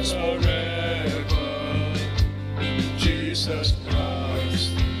yours forever. Jesus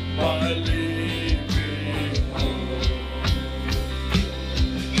Christ, my living hope.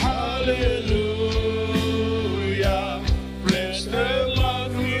 Hallelujah, bless the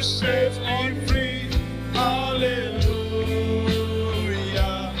one who sets me free.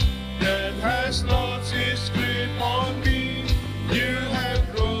 Hallelujah, that has lost its grip on me. You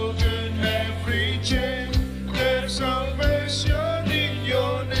have broken every chain. There's salvation in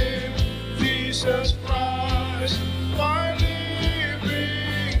your name, Jesus Christ, my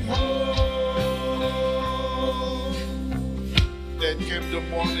living hope. Then came the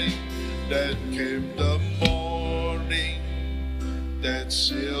morning, then came the morning that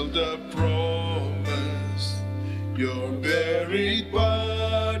sealed the promise. Your buried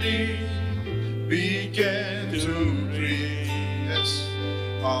body began to breathe. Yes,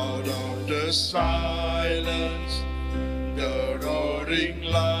 out of the silence, the roaring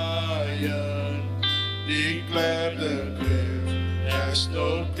lion declared the grave has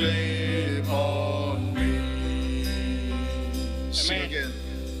no claim on me. Sing again.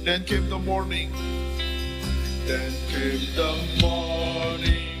 Then came the morning. Then came the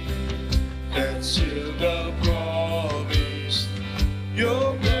morning that sealed the promise.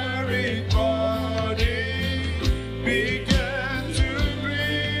 Your buried body began to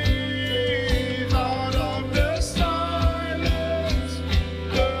breathe out of the silence.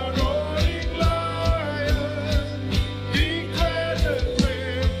 The roaring lion declared the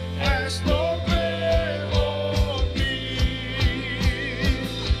grave has no claim on me.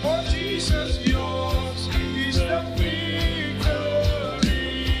 For Jesus, yours is the victory.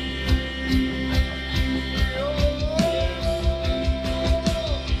 Oh,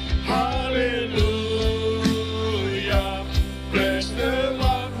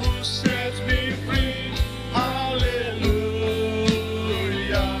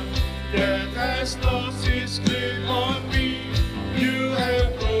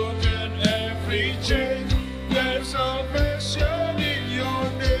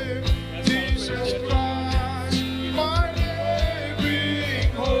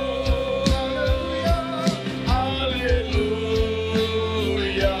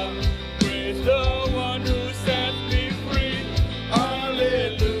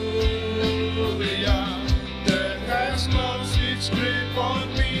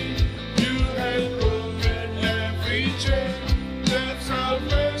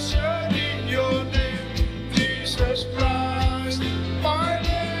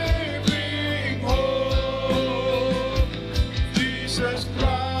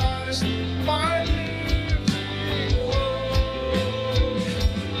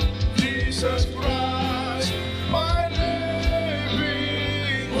 Jesus Christ, my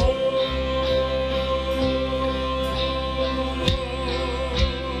living hope.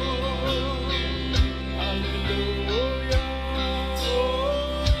 Hallelujah.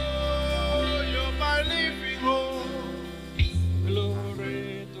 Oh, you're my living hope.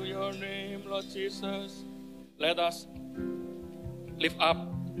 Glory to your name, Lord Jesus. Let us lift up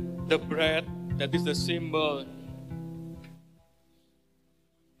the bread that is the symbol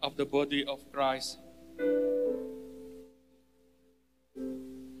of the body of Christ.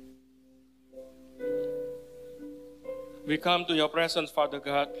 We come to your presence, Father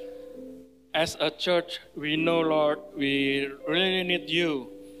God. As a church, we know, Lord, we really need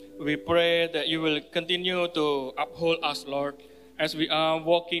you. We pray that you will continue to uphold us, Lord. As we are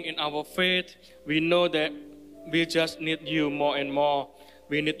walking in our faith, we know that we just need you more and more.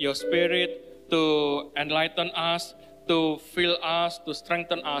 We need your spirit to enlighten us, to fill us, to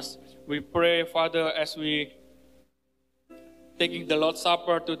strengthen us. We pray, Father, as we taking the Lord's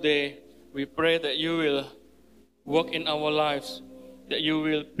Supper today, we pray that you will work in our lives, that you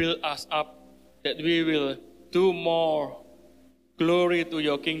will build us up, that we will do more glory to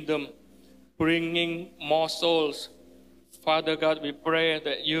your kingdom, bringing more souls. Father God, we pray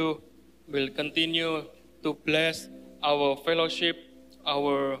that you will continue to bless our fellowship,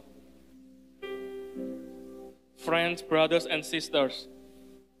 our friends, brothers, and sisters.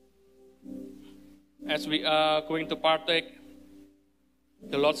 As we are going to partake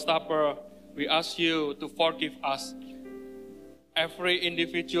the Lord's Supper, we ask you to forgive us. Every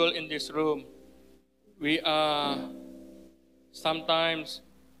individual in this room, we are sometimes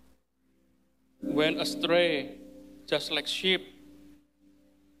went astray, just like sheep,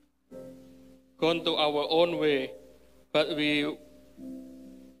 gone to our own way, but we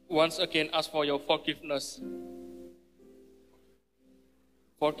once again ask for your forgiveness.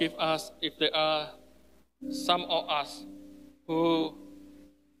 Forgive us if there are some of us who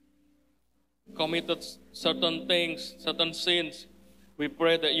committed certain things, certain sins. We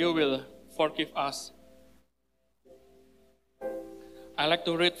pray that you will forgive us. I like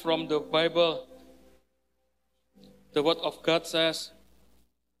to read from the Bible. The Word of God says,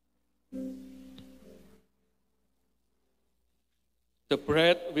 the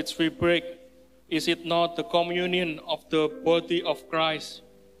bread which we break, is it not the communion of the body of Christ?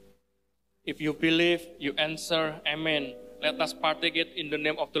 If you believe, you answer, Amen. Let us partake it in the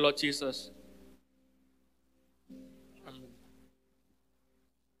name of the Lord Jesus. Amen.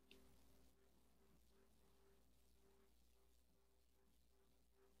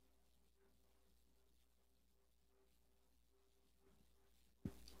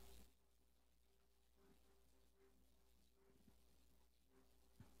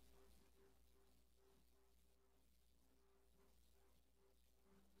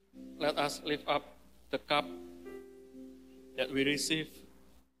 Let us lift up the cup that we receive.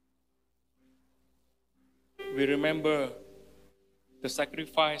 We remember the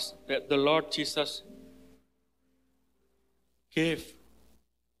sacrifice that the Lord Jesus gave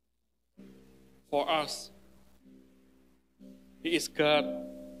for us. He is God.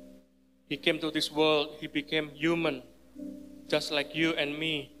 He came to this world. He became human, just like you and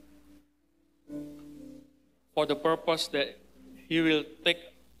me, for the purpose that He will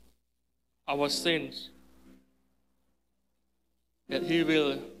take our sins, that He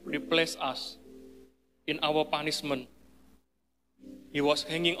will replace us in our punishment. He was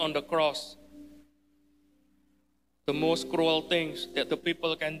hanging on the cross. The most cruel things that the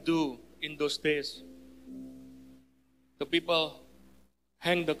people can do in those days. The people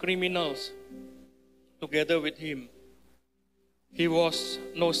hang the criminals together with Him. He was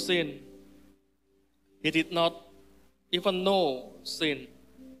no sin. He did not even know sin.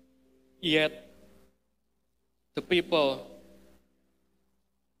 Yet, the people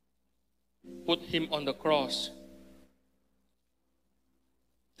put Him on the cross.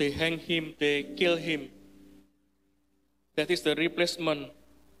 They hang Him, they kill Him. That is the replacement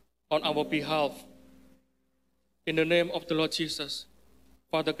on our behalf. In the name of the Lord Jesus,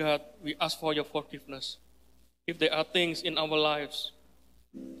 Father God, we ask for your forgiveness. If there are things in our lives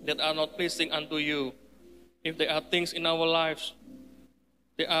that are not pleasing unto you, if there are things in our lives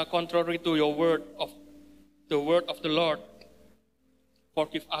they are contrary to your word of the word of the Lord,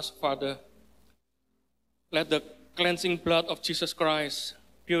 forgive us, Father. Let the cleansing blood of Jesus Christ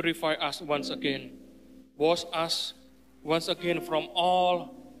purify us once again. Wash us once again from all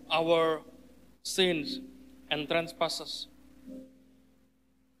our sins and trespasses.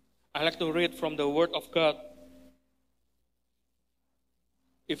 I like to read from the Word of God.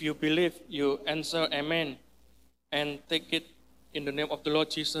 If you believe, you answer Amen and take it in the name of the Lord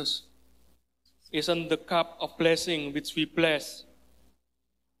Jesus. Isn't the cup of blessing which we bless?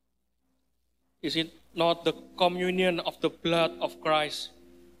 Is it not the communion of the blood of Christ?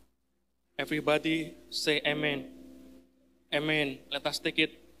 Everybody say amen. Amen. Let us take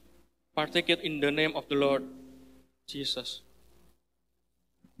it, partake it in the name of the Lord Jesus.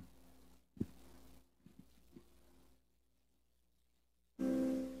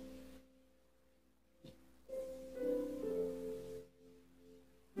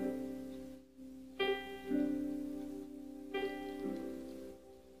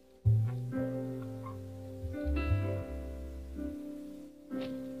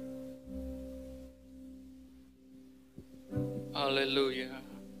 Hallelujah.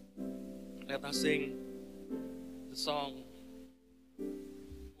 Let us sing the song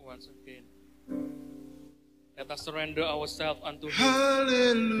once again. Let us surrender ourselves unto Him.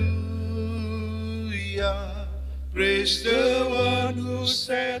 Hallelujah. Praise the one who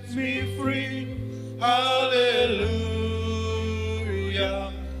set me free. Hallelujah.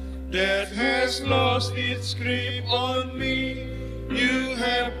 Death has lost its grip on me. You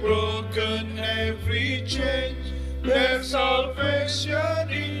have broken every chain. There's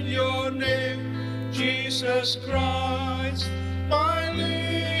salvation in your name, Jesus Christ, my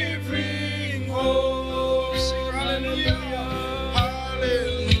living hope. Hallelujah.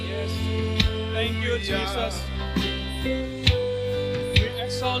 Hallelujah. Yes. Thank you, Jesus. We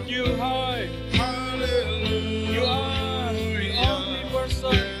exalt you high. Hallelujah. You are the only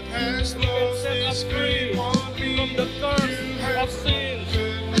person Has who can lost set us its free grip on me. from the curse of sin.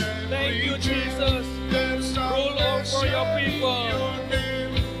 Thank you, Jesus. Rule over your people.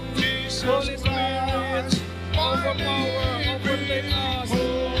 Holy Spirit, overpower, overtake us.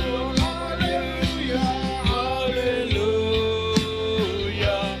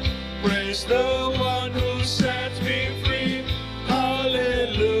 Hallelujah. Praise the one who sets me free.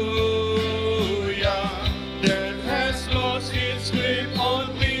 Hallelujah. Death has lost its grip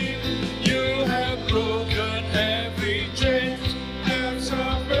on me. You have broken every chain. There's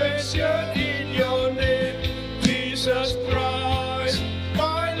salvation in your name, Jesus Christ,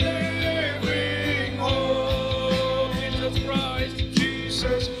 my living hope. Jesus Christ.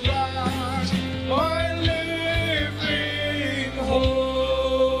 Jesus Christ, my living hope.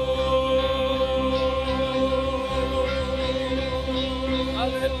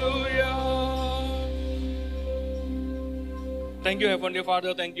 Hallelujah. Thank you, Heavenly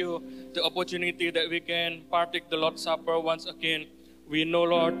Father. Thank you the opportunity that we can partake the Lord's Supper once again. We know,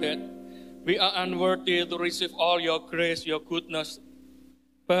 Lord, that we are unworthy to receive all your grace, your goodness.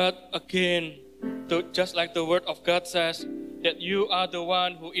 But again, just like the word of God says, that you are the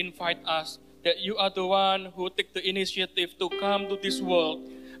one who invite us, that you are the one who take the initiative to come to this world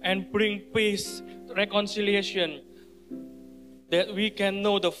and bring peace, reconciliation, that we can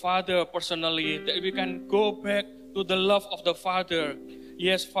know the Father personally, that we can go back to the love of the Father.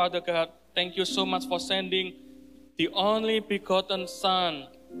 Yes, Father God, thank you so much for sending the only begotten Son,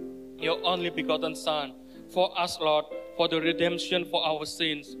 your only begotten Son, for us, Lord, for the redemption for our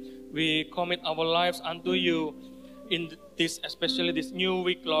sins. We commit our lives unto you in this, especially this new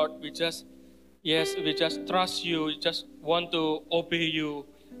week, Lord. We just trust you. We just want to obey you.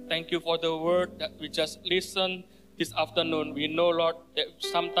 Thank you for the word that we just listened this afternoon. We know, Lord, that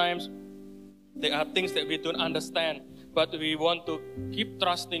sometimes there are things that we don't understand, but we want to keep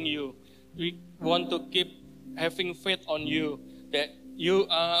trusting you. We want to keep having faith on you, that you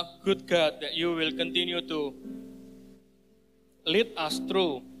are a good God, that you will continue to lead us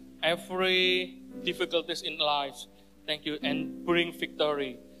through every difficulties in life. Thank you, and bring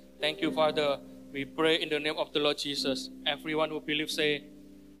victory. Thank you, Father. We pray in the name of the Lord Jesus. Everyone who believes say,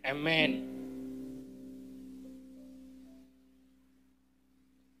 Amen.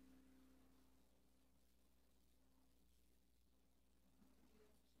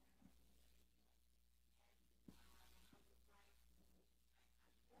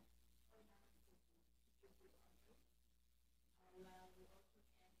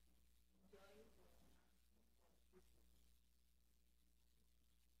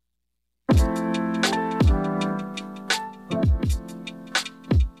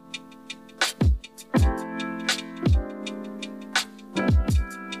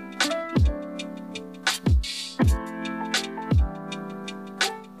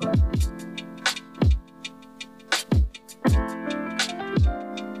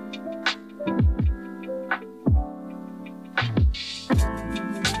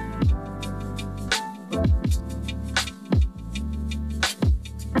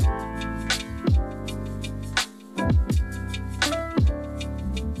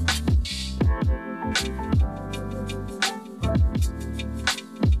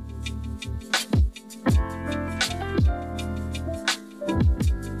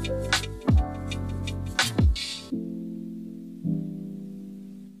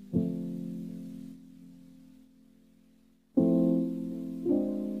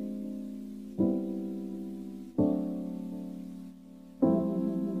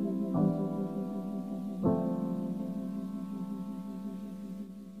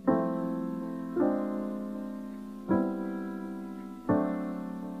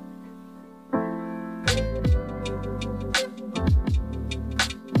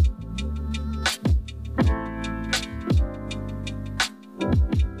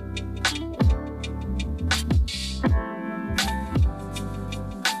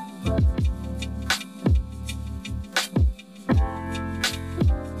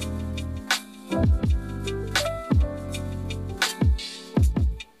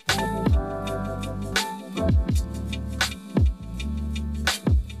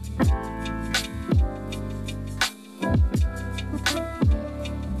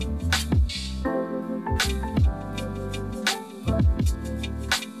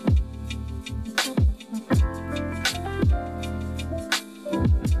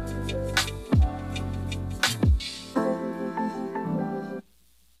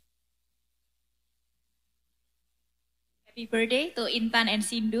 Happy birthday to Intan and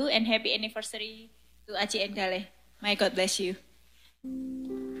Sindu, and happy anniversary to Aci and Kale. May God bless you.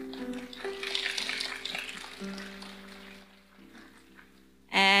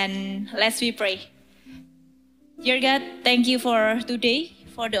 And let's we pray. Dear God, thank you for today,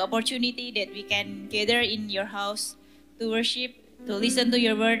 for the opportunity that we can gather in your house to worship, to listen to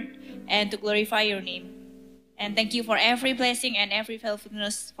your word, and to glorify your name. And thank you for every blessing and every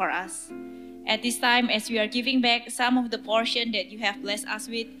faithfulness for us. At this time, as we are giving back some of the portion that you have blessed us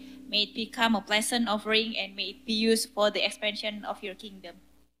with, may it become a pleasant offering and may it be used for the expansion of your kingdom.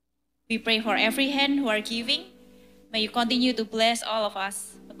 We pray for every hand who are giving. May you continue to bless all of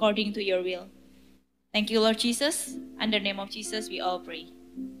us according to your will. Thank you, Lord Jesus. In the name of Jesus, we all pray.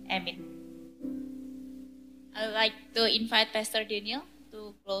 Amen. I would like to invite Pastor Daniel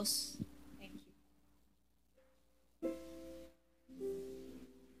to close. Thank you.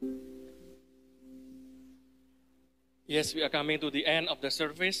 Yes, we are coming to the end of the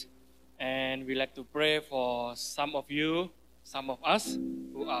service, and we like to pray for some of you, some of us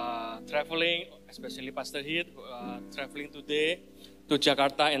who are traveling, especially Pastor Heath, who are traveling today to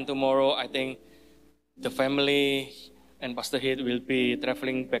Jakarta, and tomorrow I think the family and Pastor Heath will be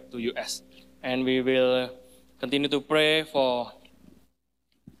traveling back to US. And we will continue to pray for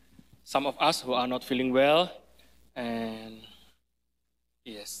some of us who are not feeling well. And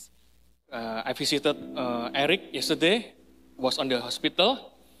yes, I visited Eric yesterday, was on the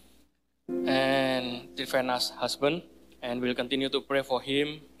hospital, and Trivana's husband, and we'll continue to pray for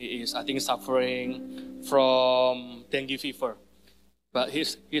him. He is, I think, suffering from dengue fever, but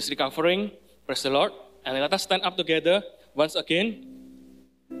he's recovering. Praise the Lord. And let us stand up together once again.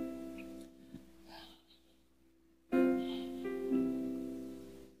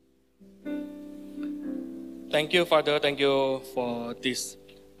 Thank you, Father. Thank you for this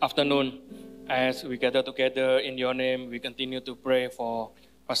afternoon. As we gather together in your name, we continue to pray for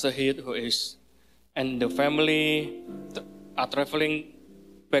Pastor Heath, who is, and the family are traveling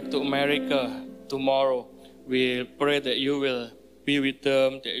back to America tomorrow. We pray that you will be with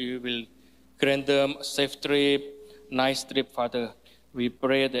them, that you will grant them a safe trip, nice trip, Father. We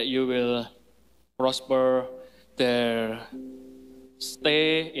pray that you will prosper their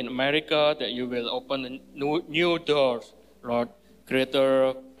stay in America, that you will open new doors, Lord,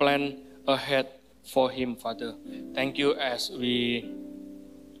 greater plan ahead for him, Father. Thank you. As we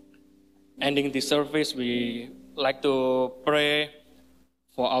ending this service, we like to pray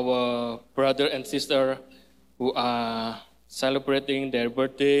for our brother and sister who are celebrating their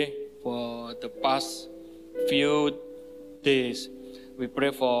birthday for the past few days. We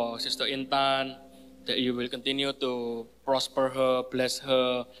pray for Sister Intan, that you will continue to prosper her, bless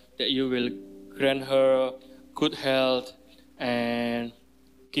her, that you will grant her good health and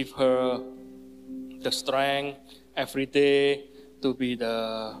give her the strength every day to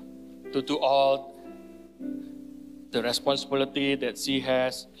do all the responsibility that she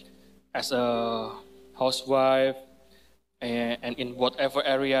has as a housewife, and in whatever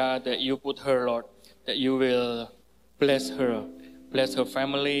area that you put her, Lord, that you will bless her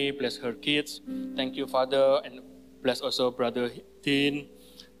family, bless her kids. Thank you, Father, and bless also Brother Dean.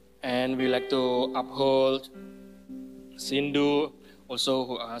 And we like to uphold Sindu, also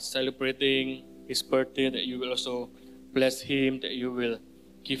who are celebrating his birthday, that you will also bless him, that you will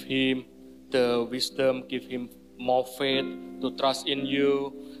give him the wisdom, give him more faith to trust in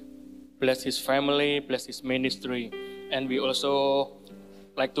you, bless his family, bless his ministry. And we also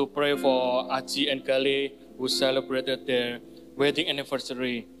like to pray for Aji and Kale, who celebrated their wedding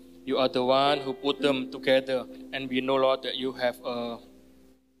anniversary. You are the one who put them together, and we know, Lord, that you have a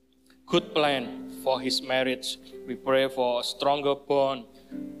good plan for his marriage. We pray for a stronger bond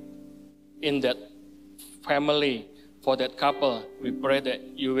in that family, for that couple. We pray that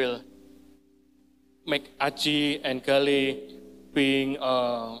you will make Aji and Kale being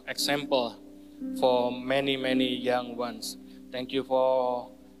an example for many, many young ones. Thank you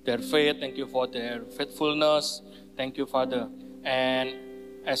for their faith. Thank you for their faithfulness. Thank you, Father. And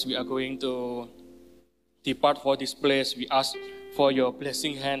as we are going to depart for this place, we ask for your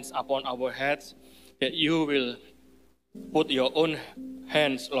blessing hands upon our heads, that you will put your own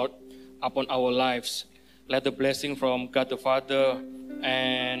hands, Lord, upon our lives. Let the blessing from God the Father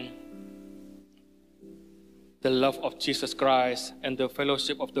and the love of Jesus Christ and the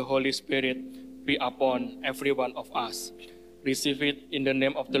fellowship of the Holy Spirit be upon every one of us. Receive it in the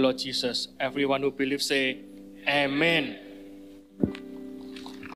name of the Lord Jesus. Everyone who believes say, Amen.